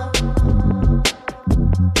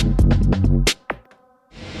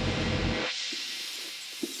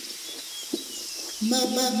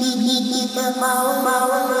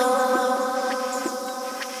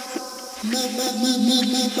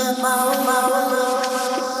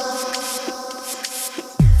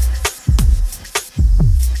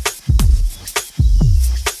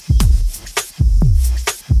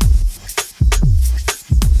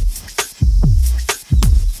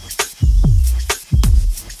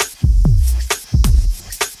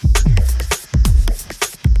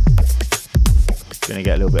 Gonna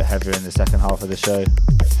get a little bit heavier in the second half of the show.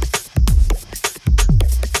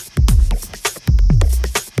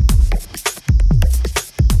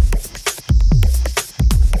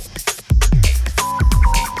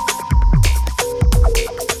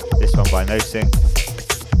 This one by Nosing,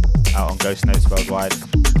 out on Ghost Notes Worldwide.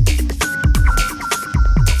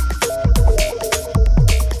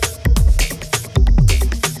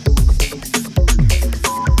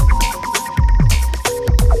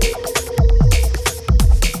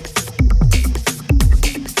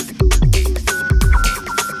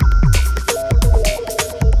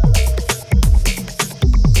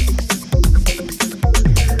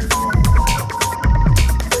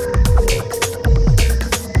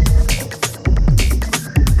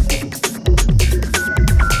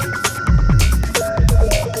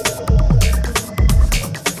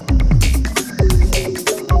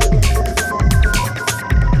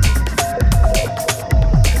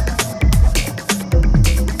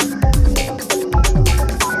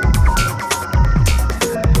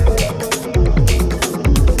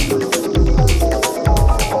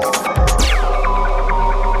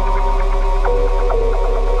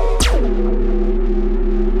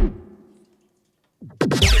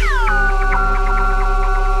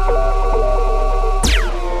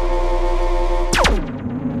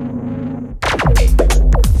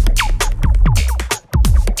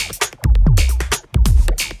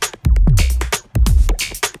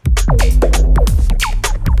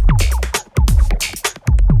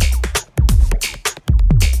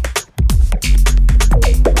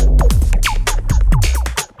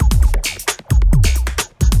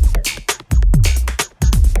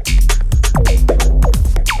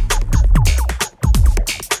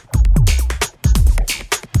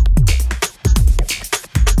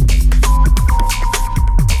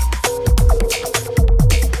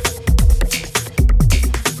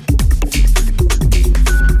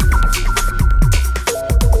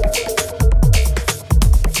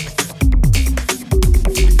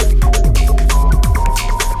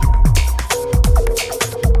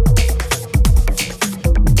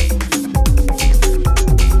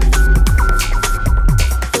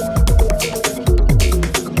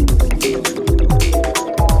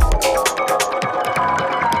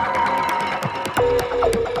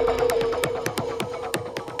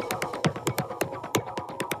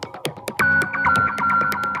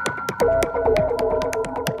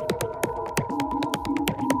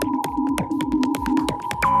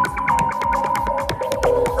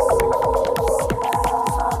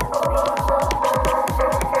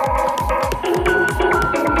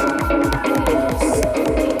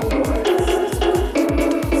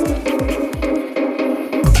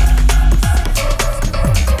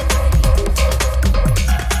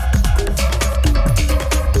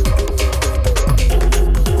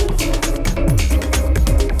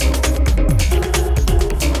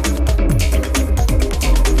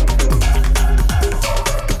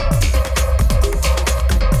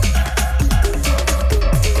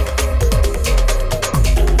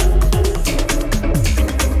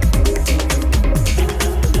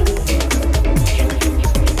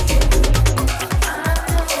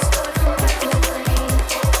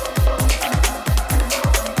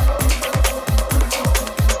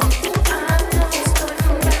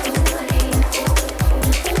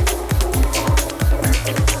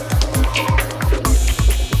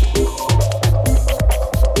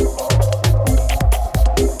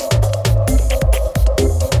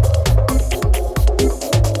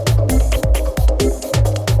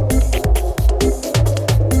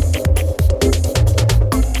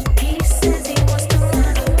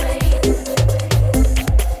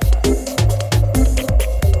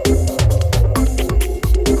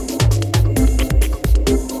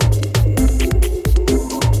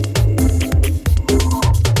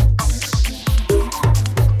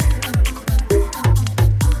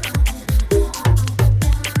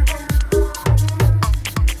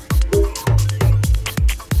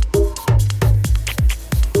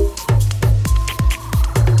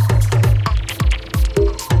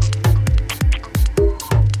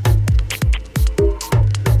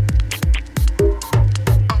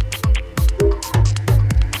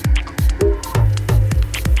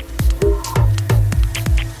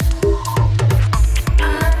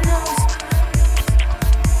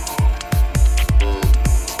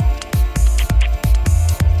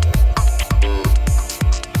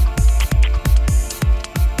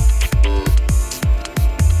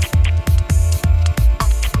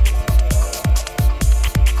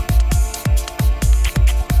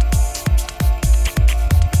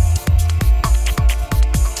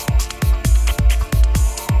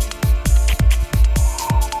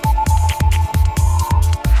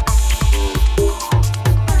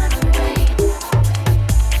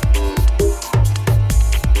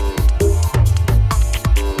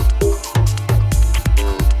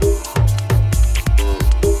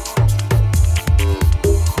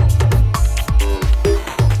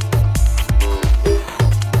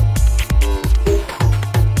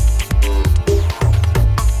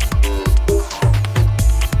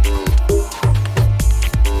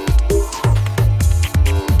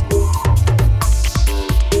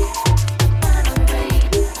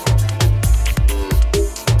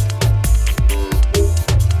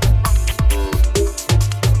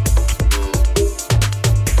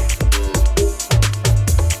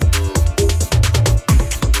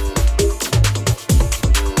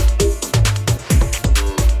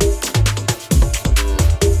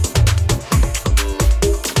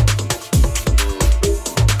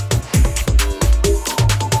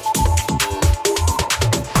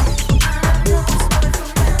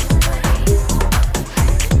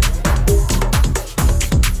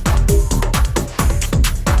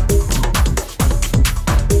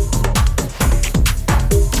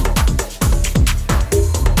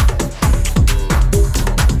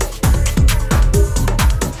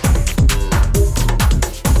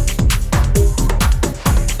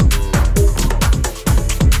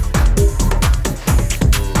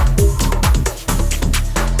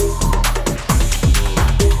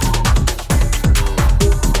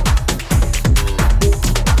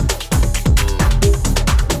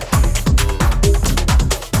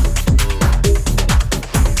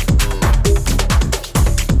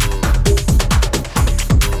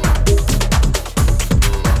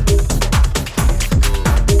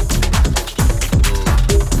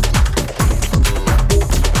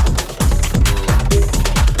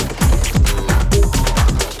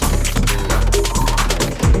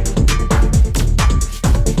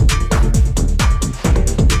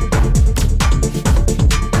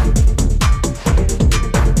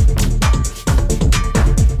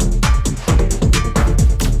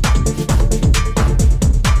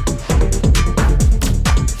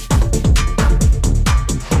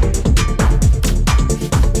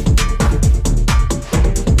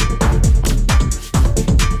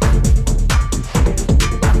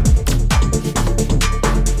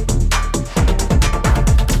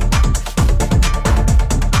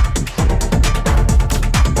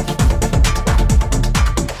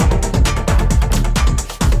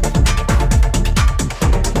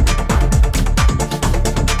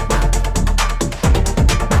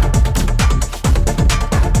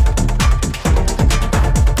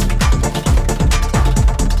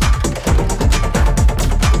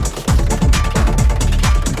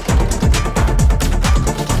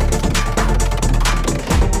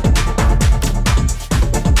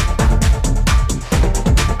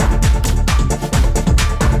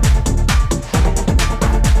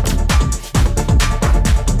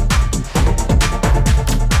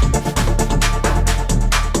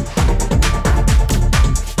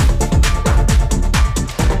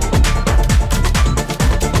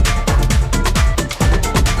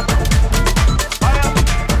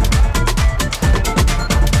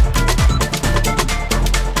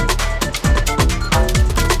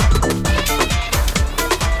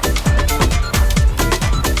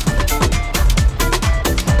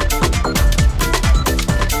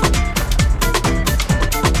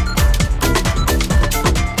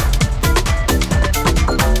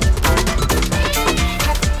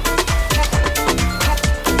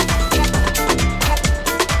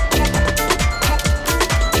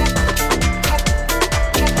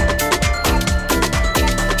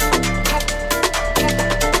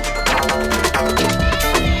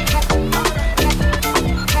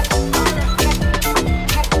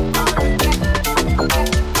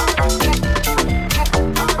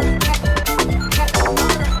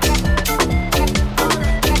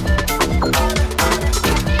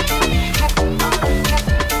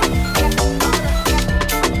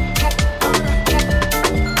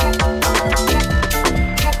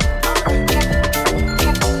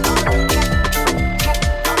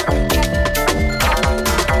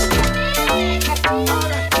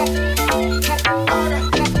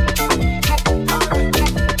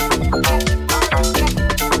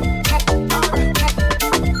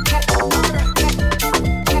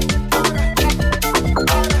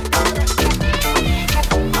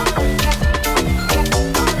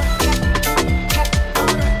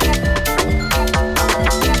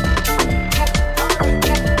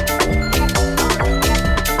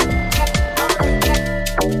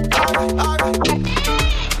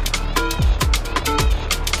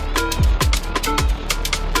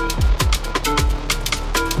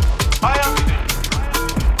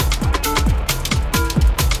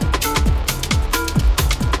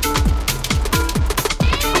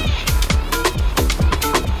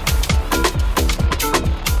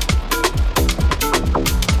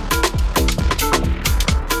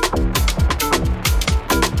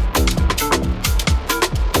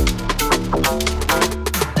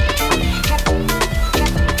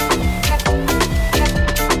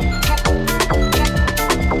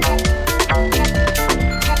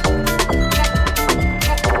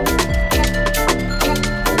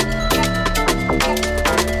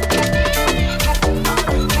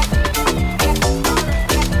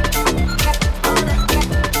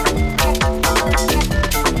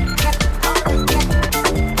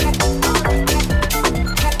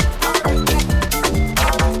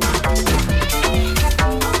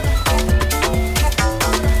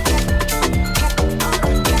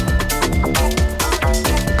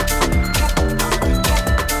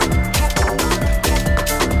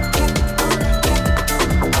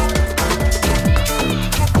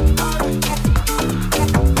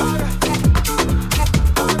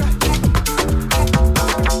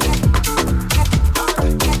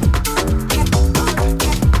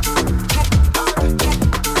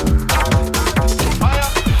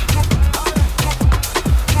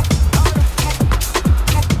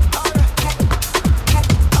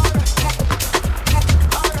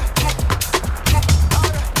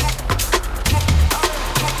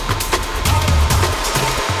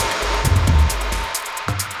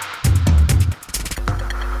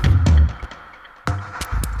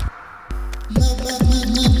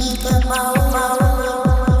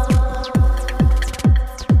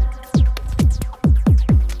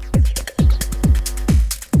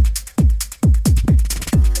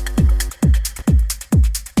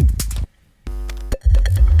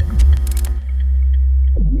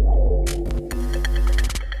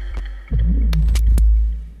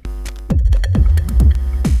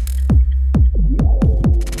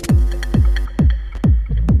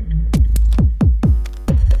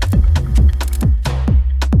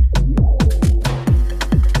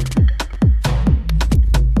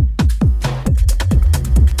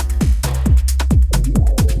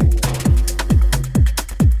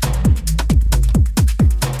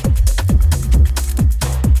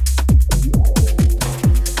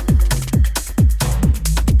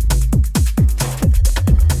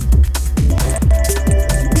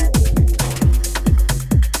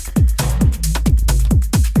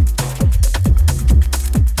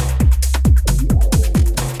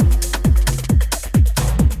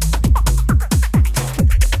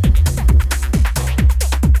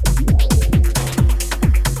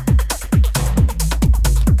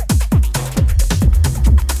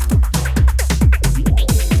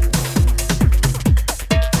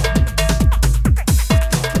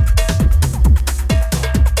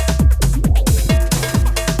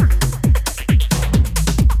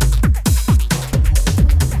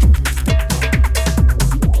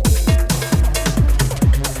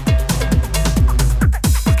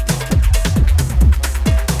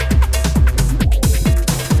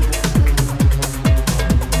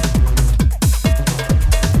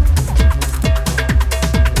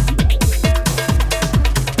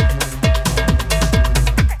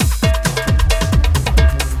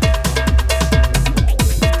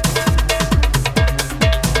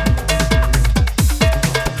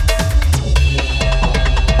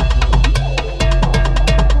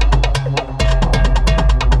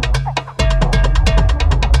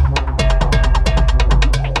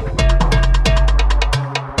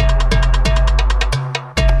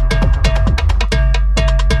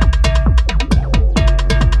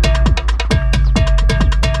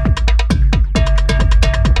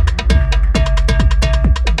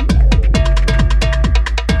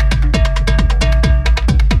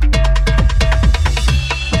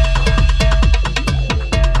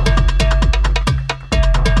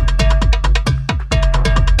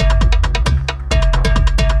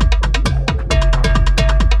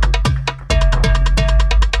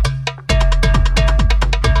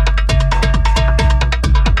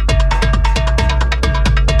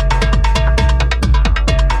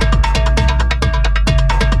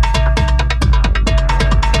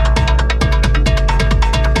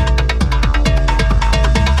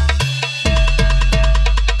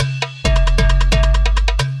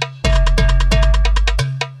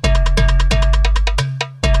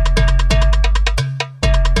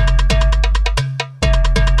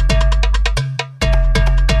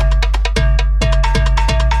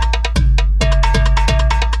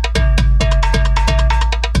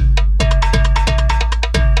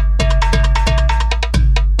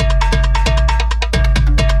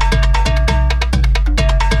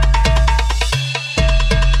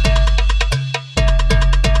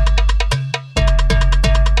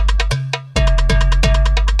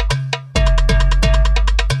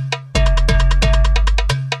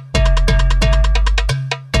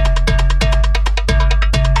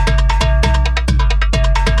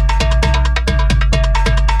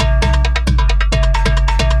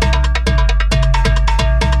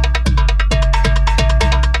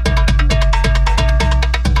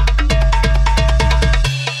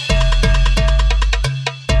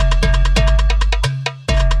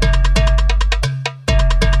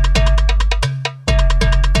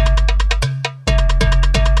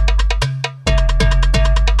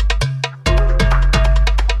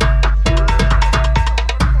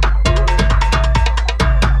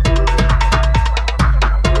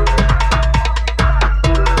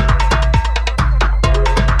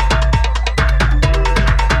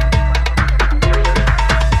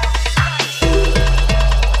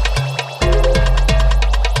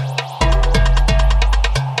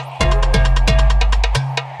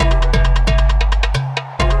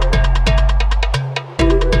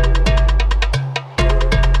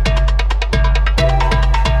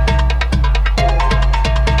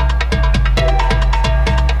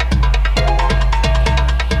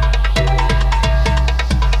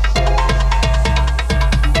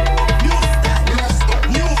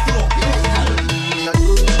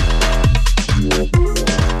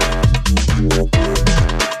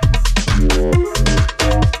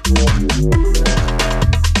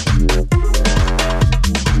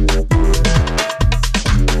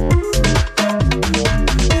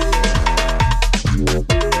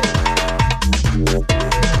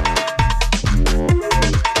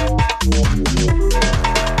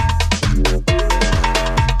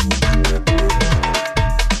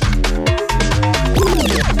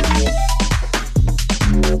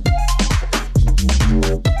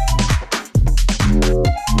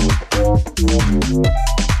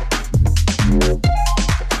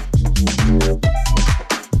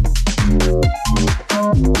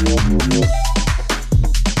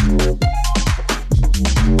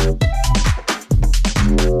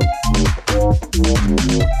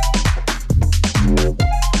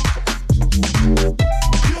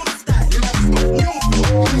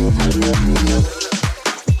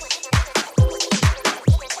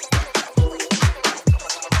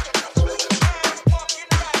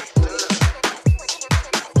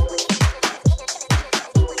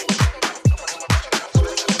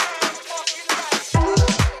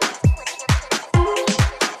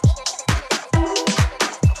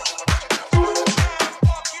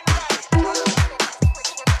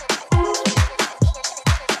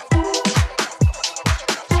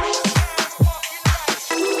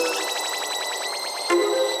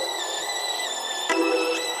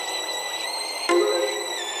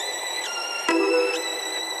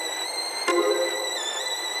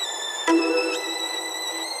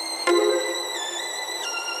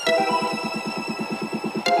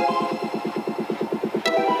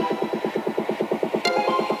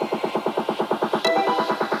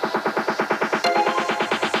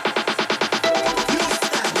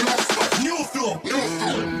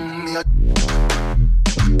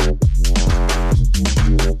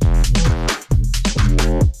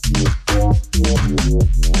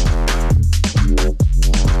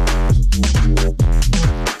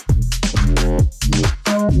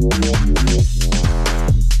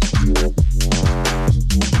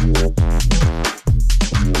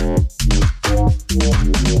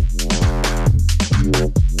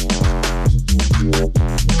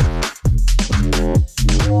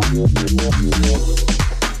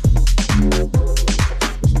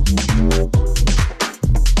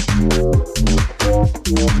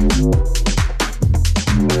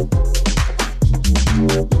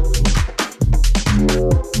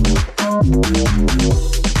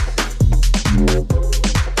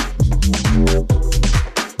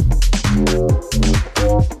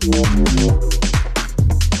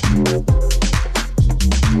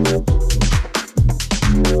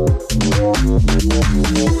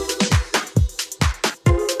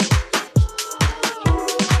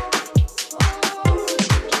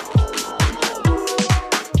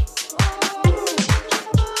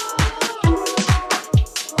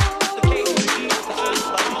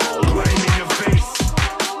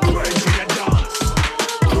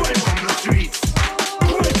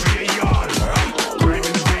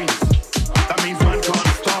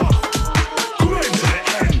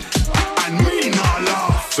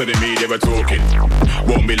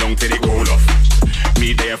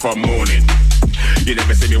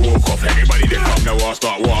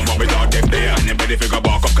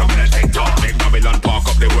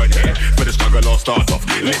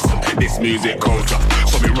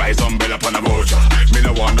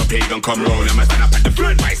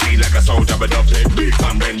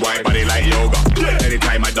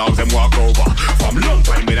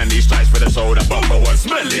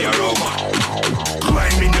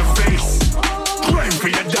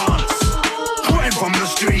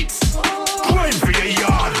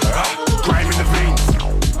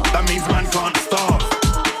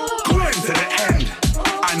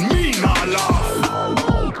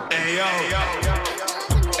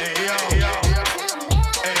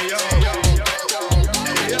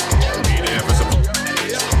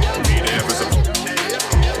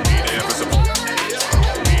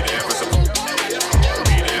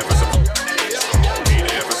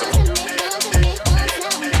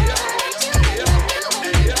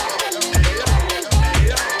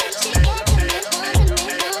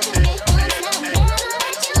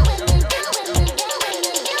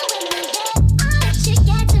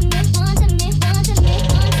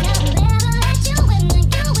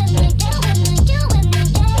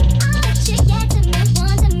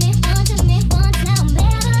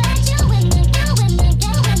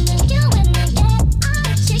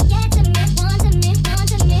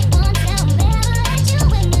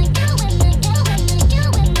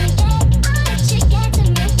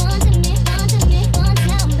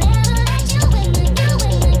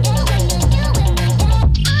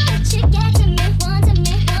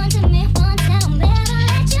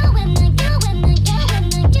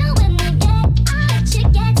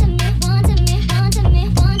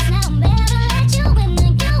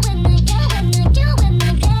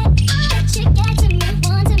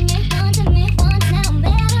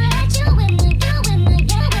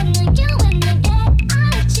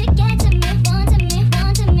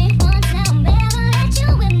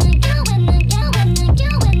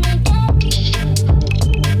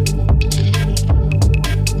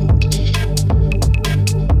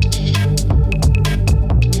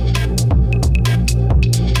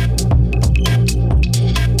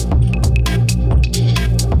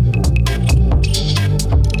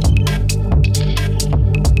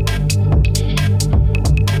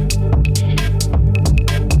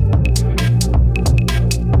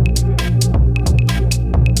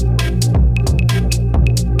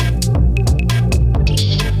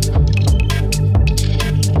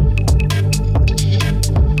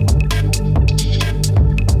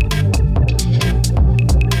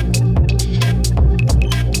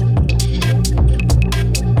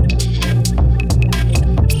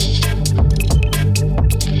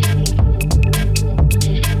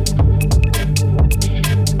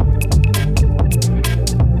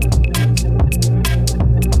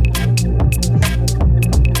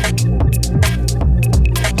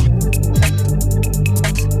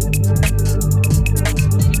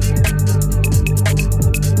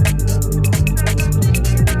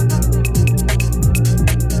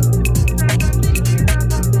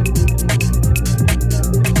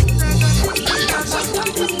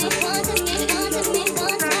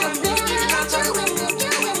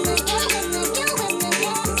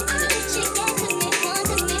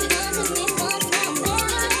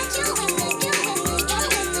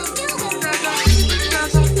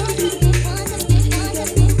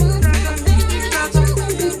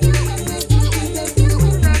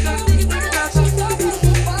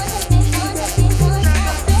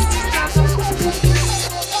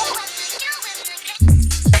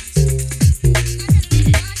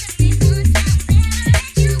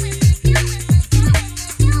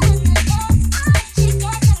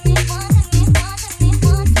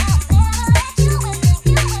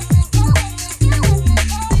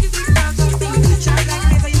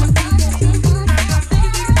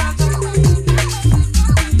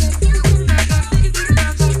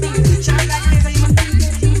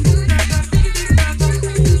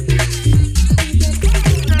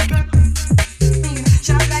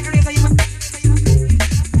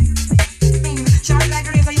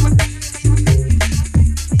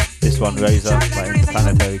 Razor by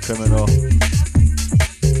Interplanetary Criminal.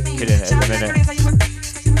 Killing it at the minute.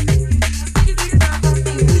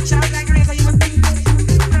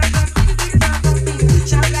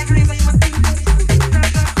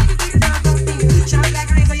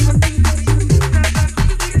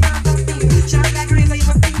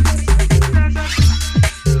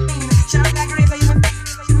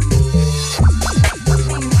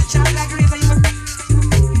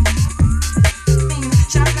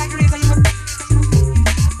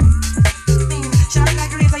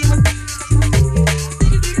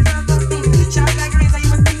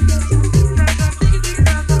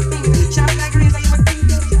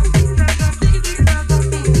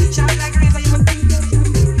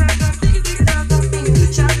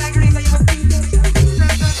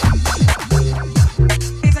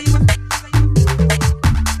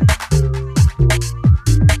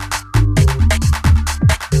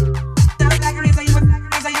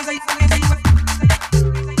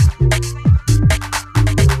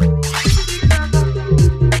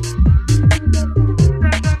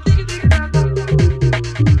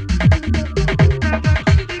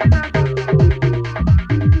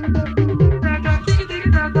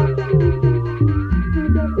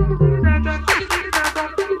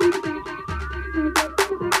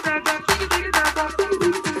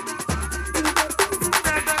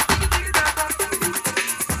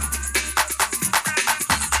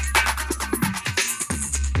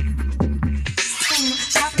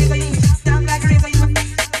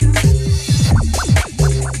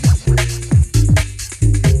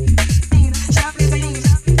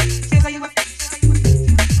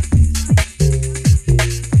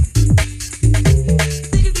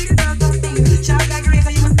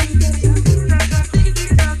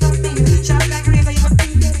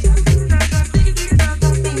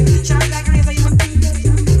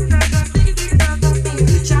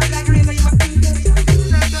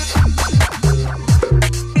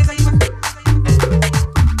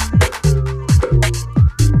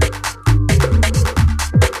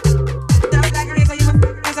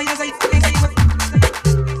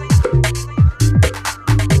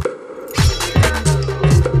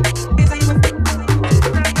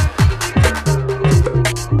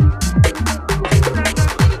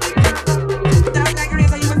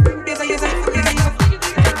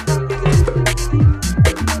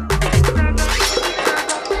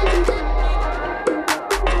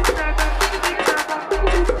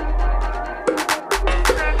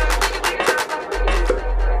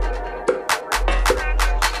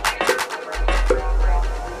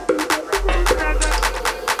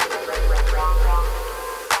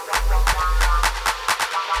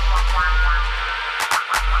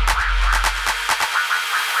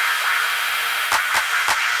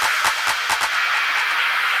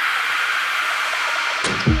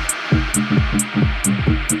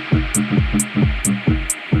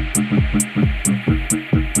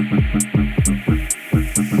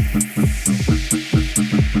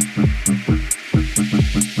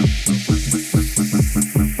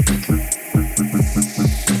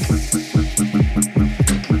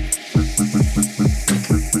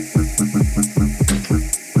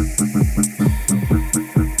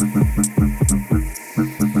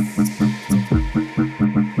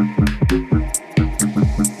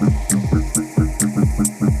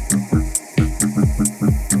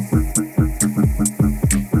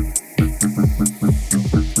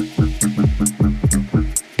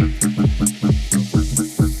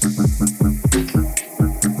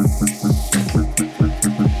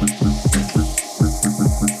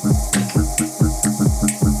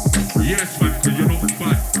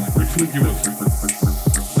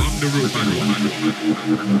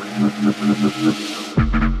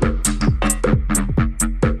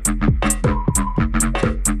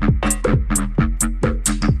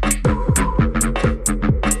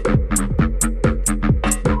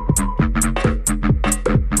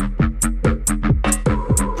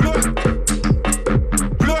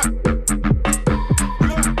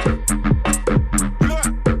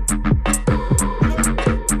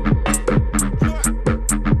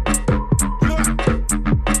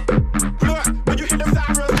 When you hear the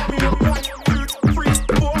siren, let me know 1, 2,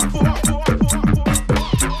 3, 4.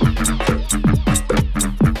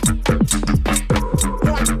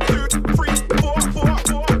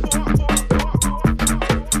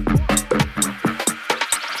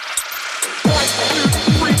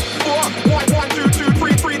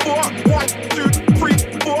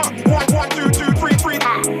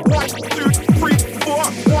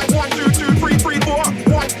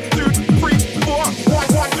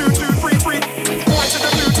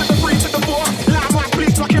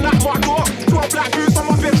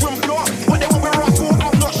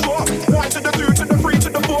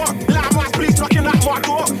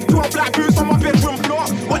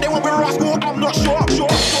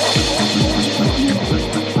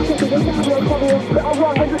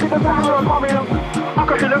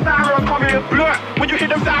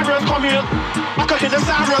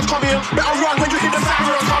 sirens coming. Better run when you hear the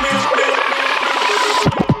sirens coming.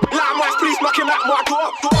 Limelight police knocking at my door.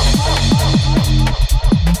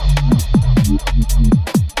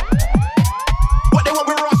 What they want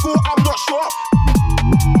me ask for, I'm not sure.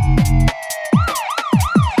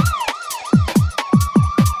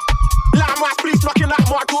 Limelight police knocking at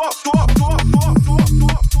my door.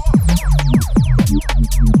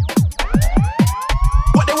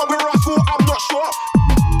 What they want me ask for, I'm not sure.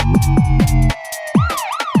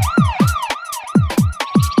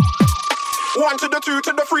 One to the two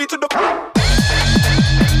to the three to the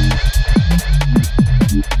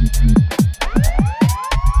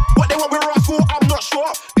what they want me ask for, I'm not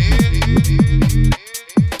sure.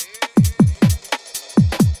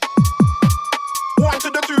 One to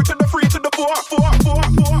the two to the three to the four.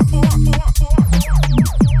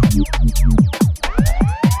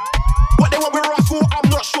 What they want me ask for, I'm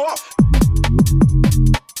not sure.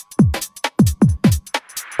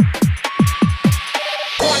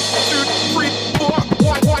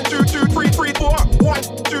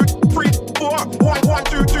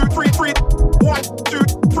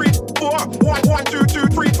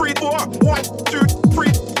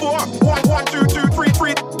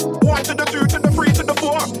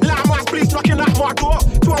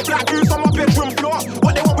 Black goose on my bedroom floor.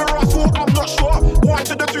 What they want me ask for, I'm not sure. One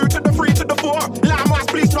to the two to the three to the four. Limelight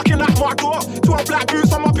police knocking at my door. 12 black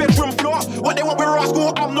goose on my bedroom floor. What they want me ask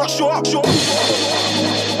for, I'm not sure.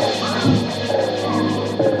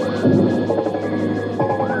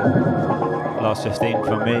 Last 15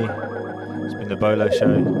 from me. It's been the Bolo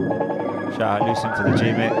Show. Shout out Lucent to the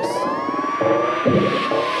G-Mix.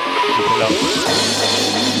 Keep it up.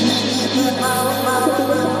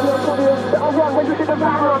 When you hear the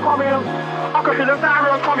sirens coming, I can hear the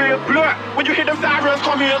sirens coming. Look, when you hear the sirens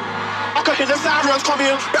coming, I can hear the sirens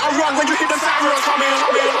coming. Better run when you hear the sirens coming.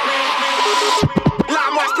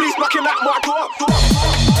 Limelight police knocking at my door.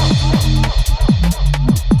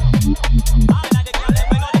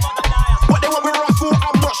 What they want me ask for,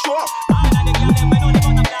 I'm not sure.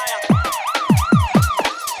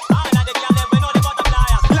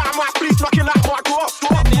 Limelight police knocking at my door.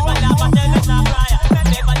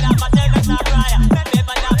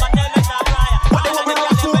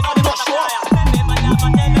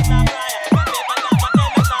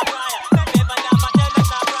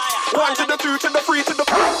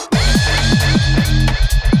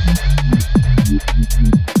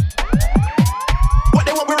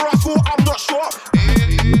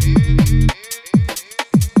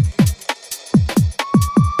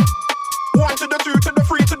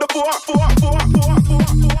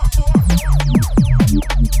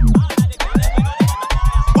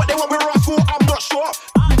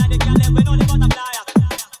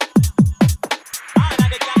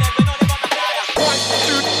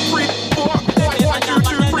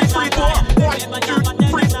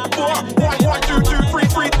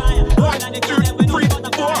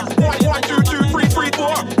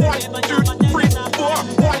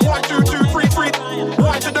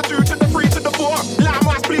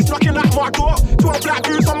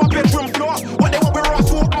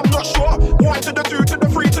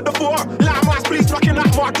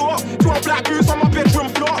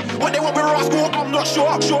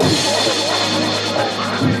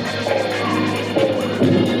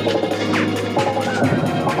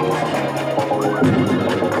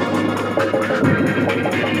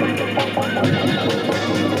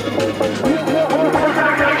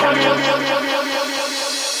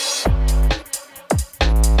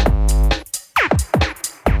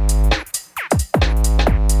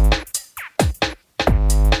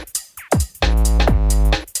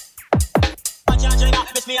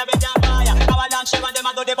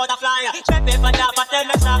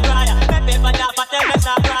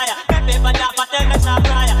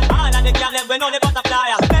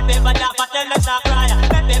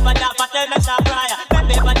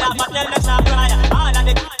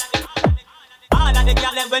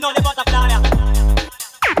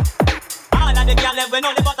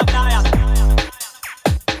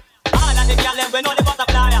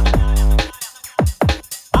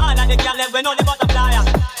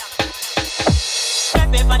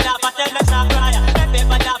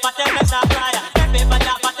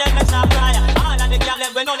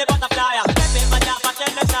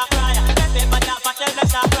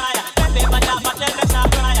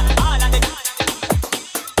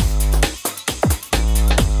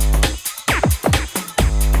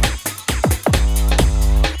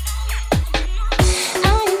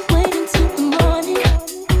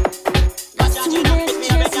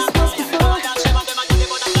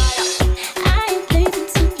 I ain't played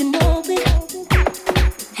until you know it.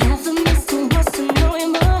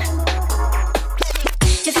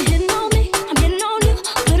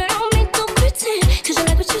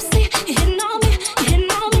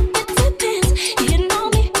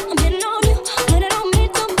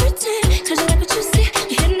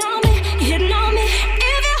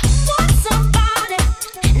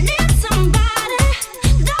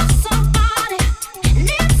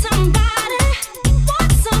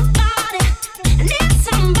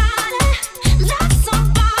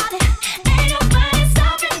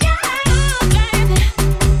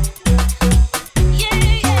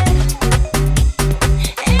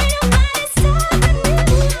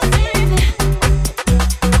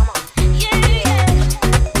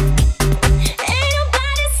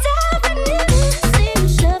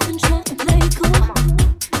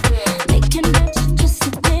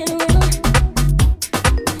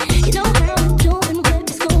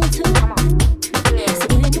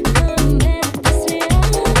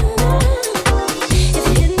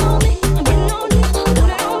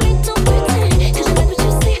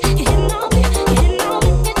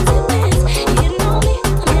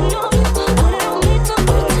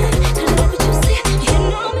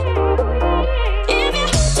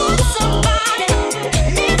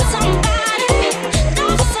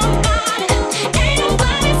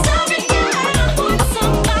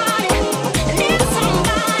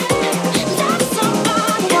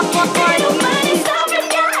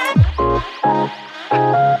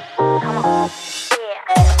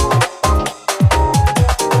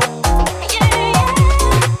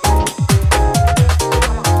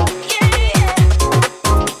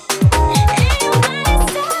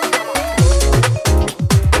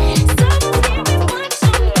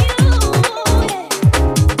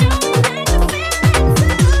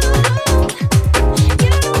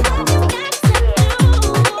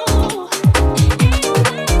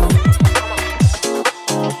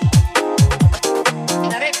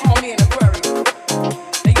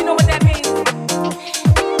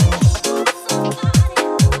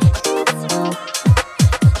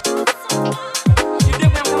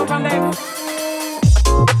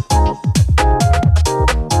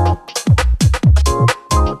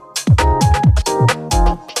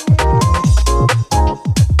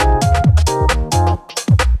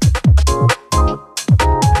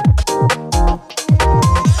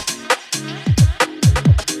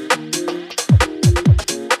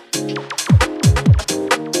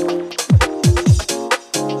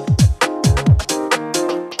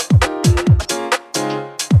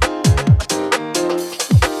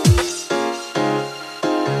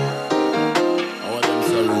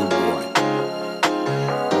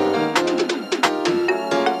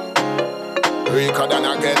 Rico Dan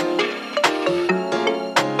again.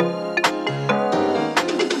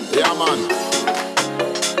 Yeah, man.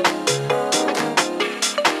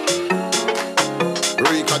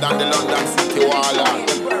 Rico Dan the London City Waller.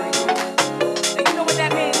 You know what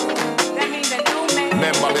that means? That means that no man.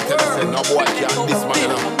 Remember me tell you, say, no boy can this man, you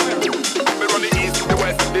know. Me run the east, the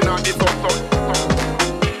west, the north, the south, south.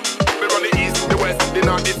 Me run the east, the west, the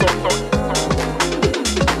north, the south, south.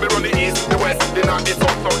 Me run the east, the west, the north, the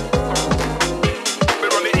south, south. Me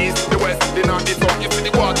run the east, the west, the north, the south. You see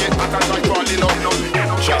the war get hot and try crawling up, no.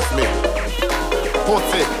 Trust me.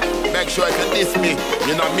 Pussy, make sure if you diss me,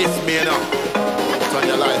 you not miss me, you know. Turn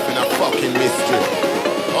your life in a fucking mystery.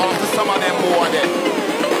 After some of them more there.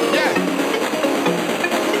 Yeah.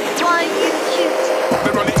 Why you cute? Me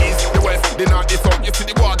run the east, the west, the north, the south. You see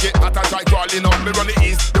the war get hot and try crawling up. Me run the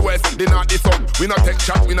east, the west, the north, the south. We not take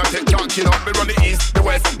shot, we not take yanking up. Me run the east, the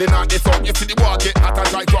west, the north, the south. You see the war get hot and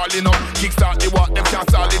try crawling up. Kickstart the war, them can't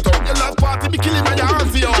stall it up. Your last party be killing and your hands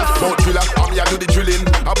see us. About driller, I'm here do the drilling.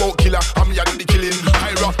 About killer, I'm here do the killing.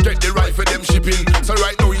 High rock, get the rifle, them shipping. So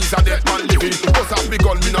right now he's a dead man living. Bust off me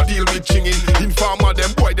gun, me no deal with chinging. Informer, them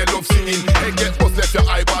boy, they love singing. Head get bust, left your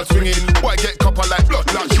eyeball swinging. Boy get copper like blood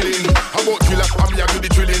clot chilling. About driller, I'm here do the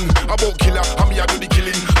drilling. About killer, I'm here do the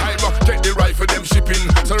killing. High rock, get the rifle, them shipping.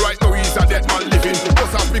 So right now he's a dead man living.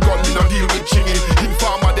 Bust off me gun, me no deal with chinging.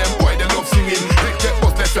 Informer, them boy, they love singing. Head get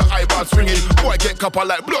bust, left your eyeball swinging. Boy get copper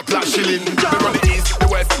like blood clot chilling. Me run the east, the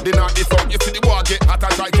west, the north, the south. You see the war get hot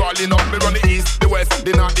and try crawling up. Me run the east, the west,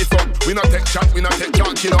 the north, the south. We not take shot, we not take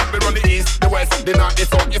yanking up. Me run the east, the west, the north, the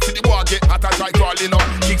south. You see the war get hot and try crawling up.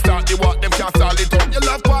 Kickstart the war, them can't stall it up. Your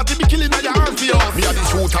love party be killing and your hands for us. Me a the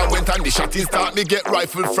shooter went and the shotting start. Me get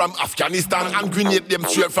rifle from Afghanistan and grenade them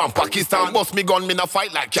straight from Pakistan. Bust me gun, me na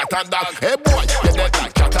fight like cat and dog. Hey boy, you dead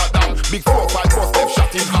like cat and dog. Big 4-5 bust them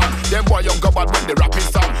shot in hand. Them boy young go bad when they rapping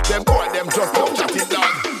song. Them boy them just love chatting dog.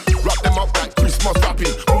 Wrap them up like Christmas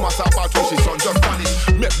wrapping. Mama Sabbath when she son just vanish.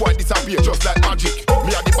 Make boy disappear just like magic.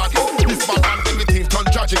 Me a the body, this man and everything turn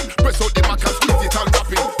tragic. Press out the back and split it and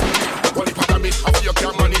wrap it. Only part of me, how you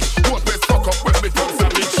can manage. Don't press fuck up when me turn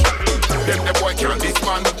savage. Them the boy can't this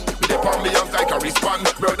man. They pound me hands like a wristband.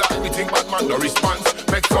 Brother, everything bad man no response.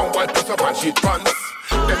 Make some boy press up and shit pants.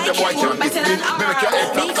 Them the boy can't diss me. Make your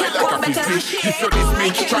head tap tight like a 50. If you diss me,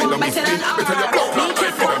 try not miss me. Better your blood clot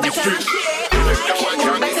life in the street. Them the boy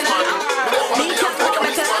can't diss man. They pound me hands like a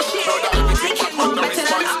wristband. Brother, everything bad man no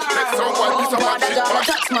response. Make some boy press up and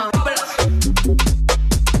shit pants.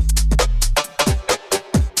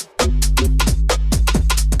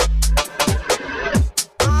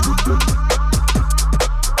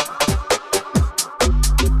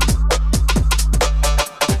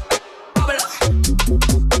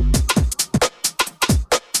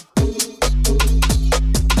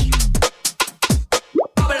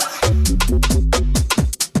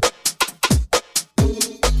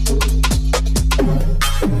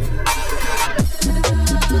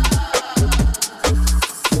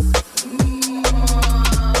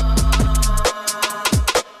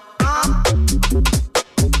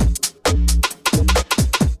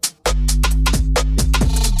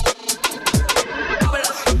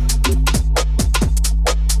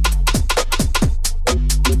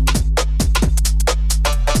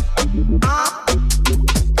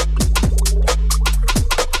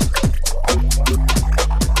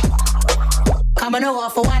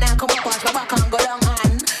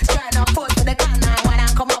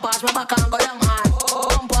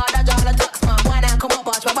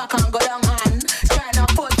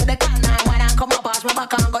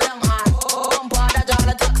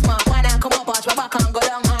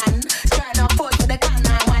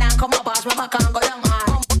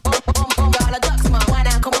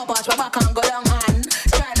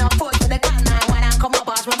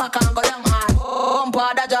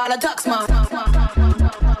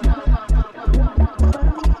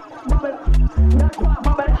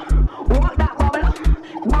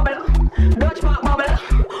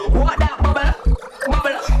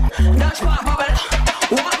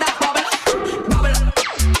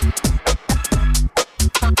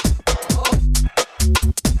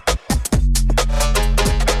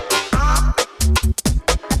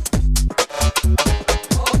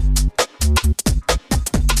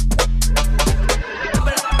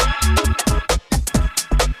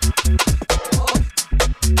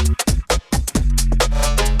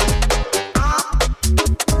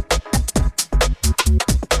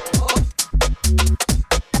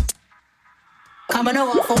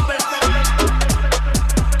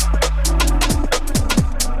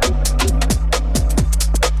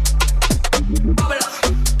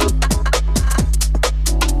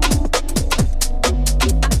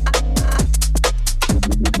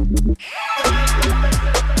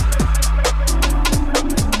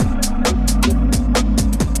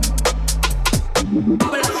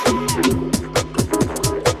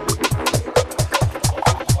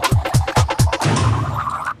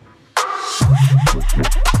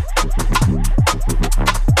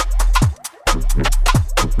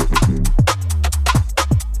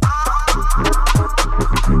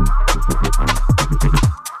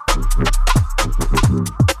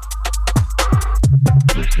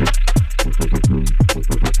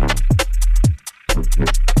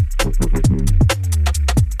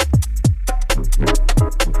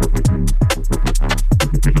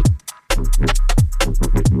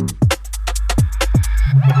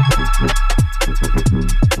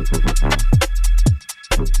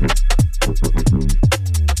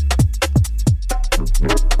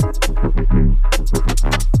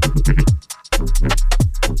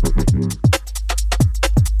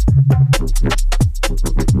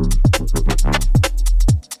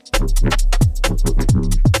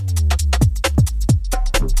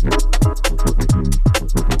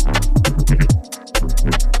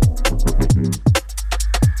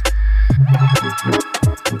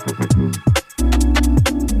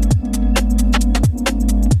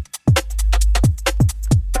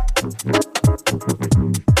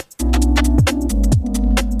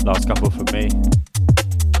 Last couple from me.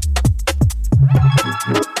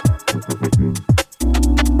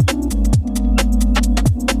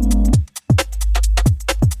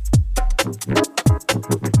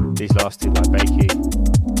 These last two by Bakey.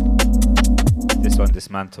 This one,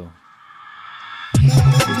 Dismantle.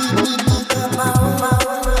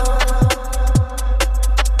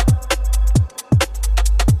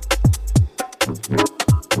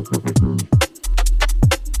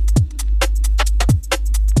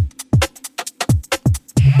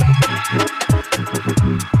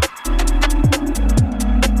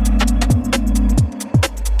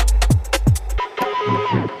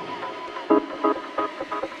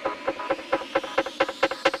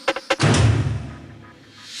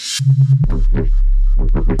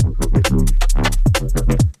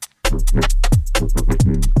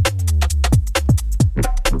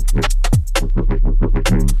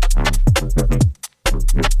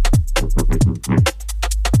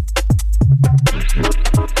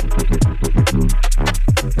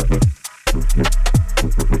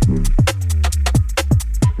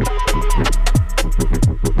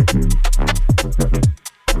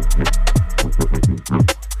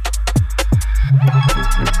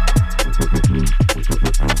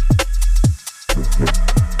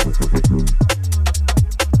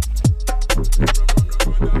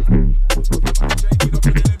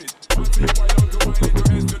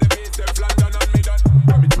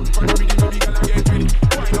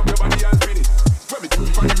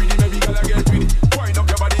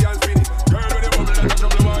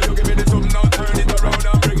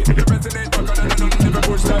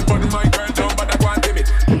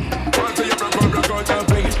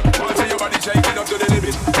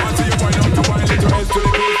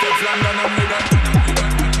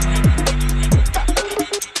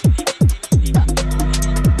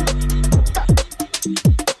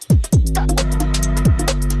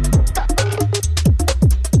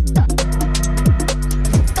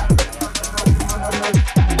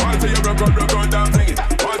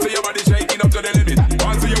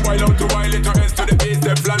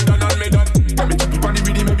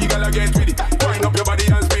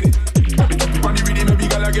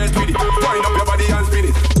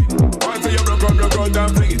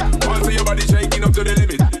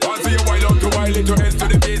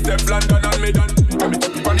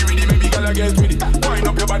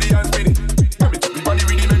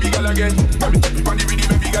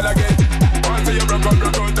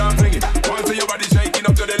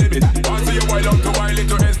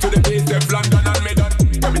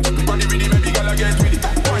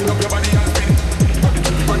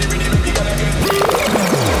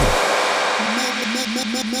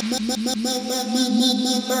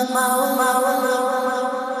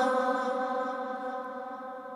 My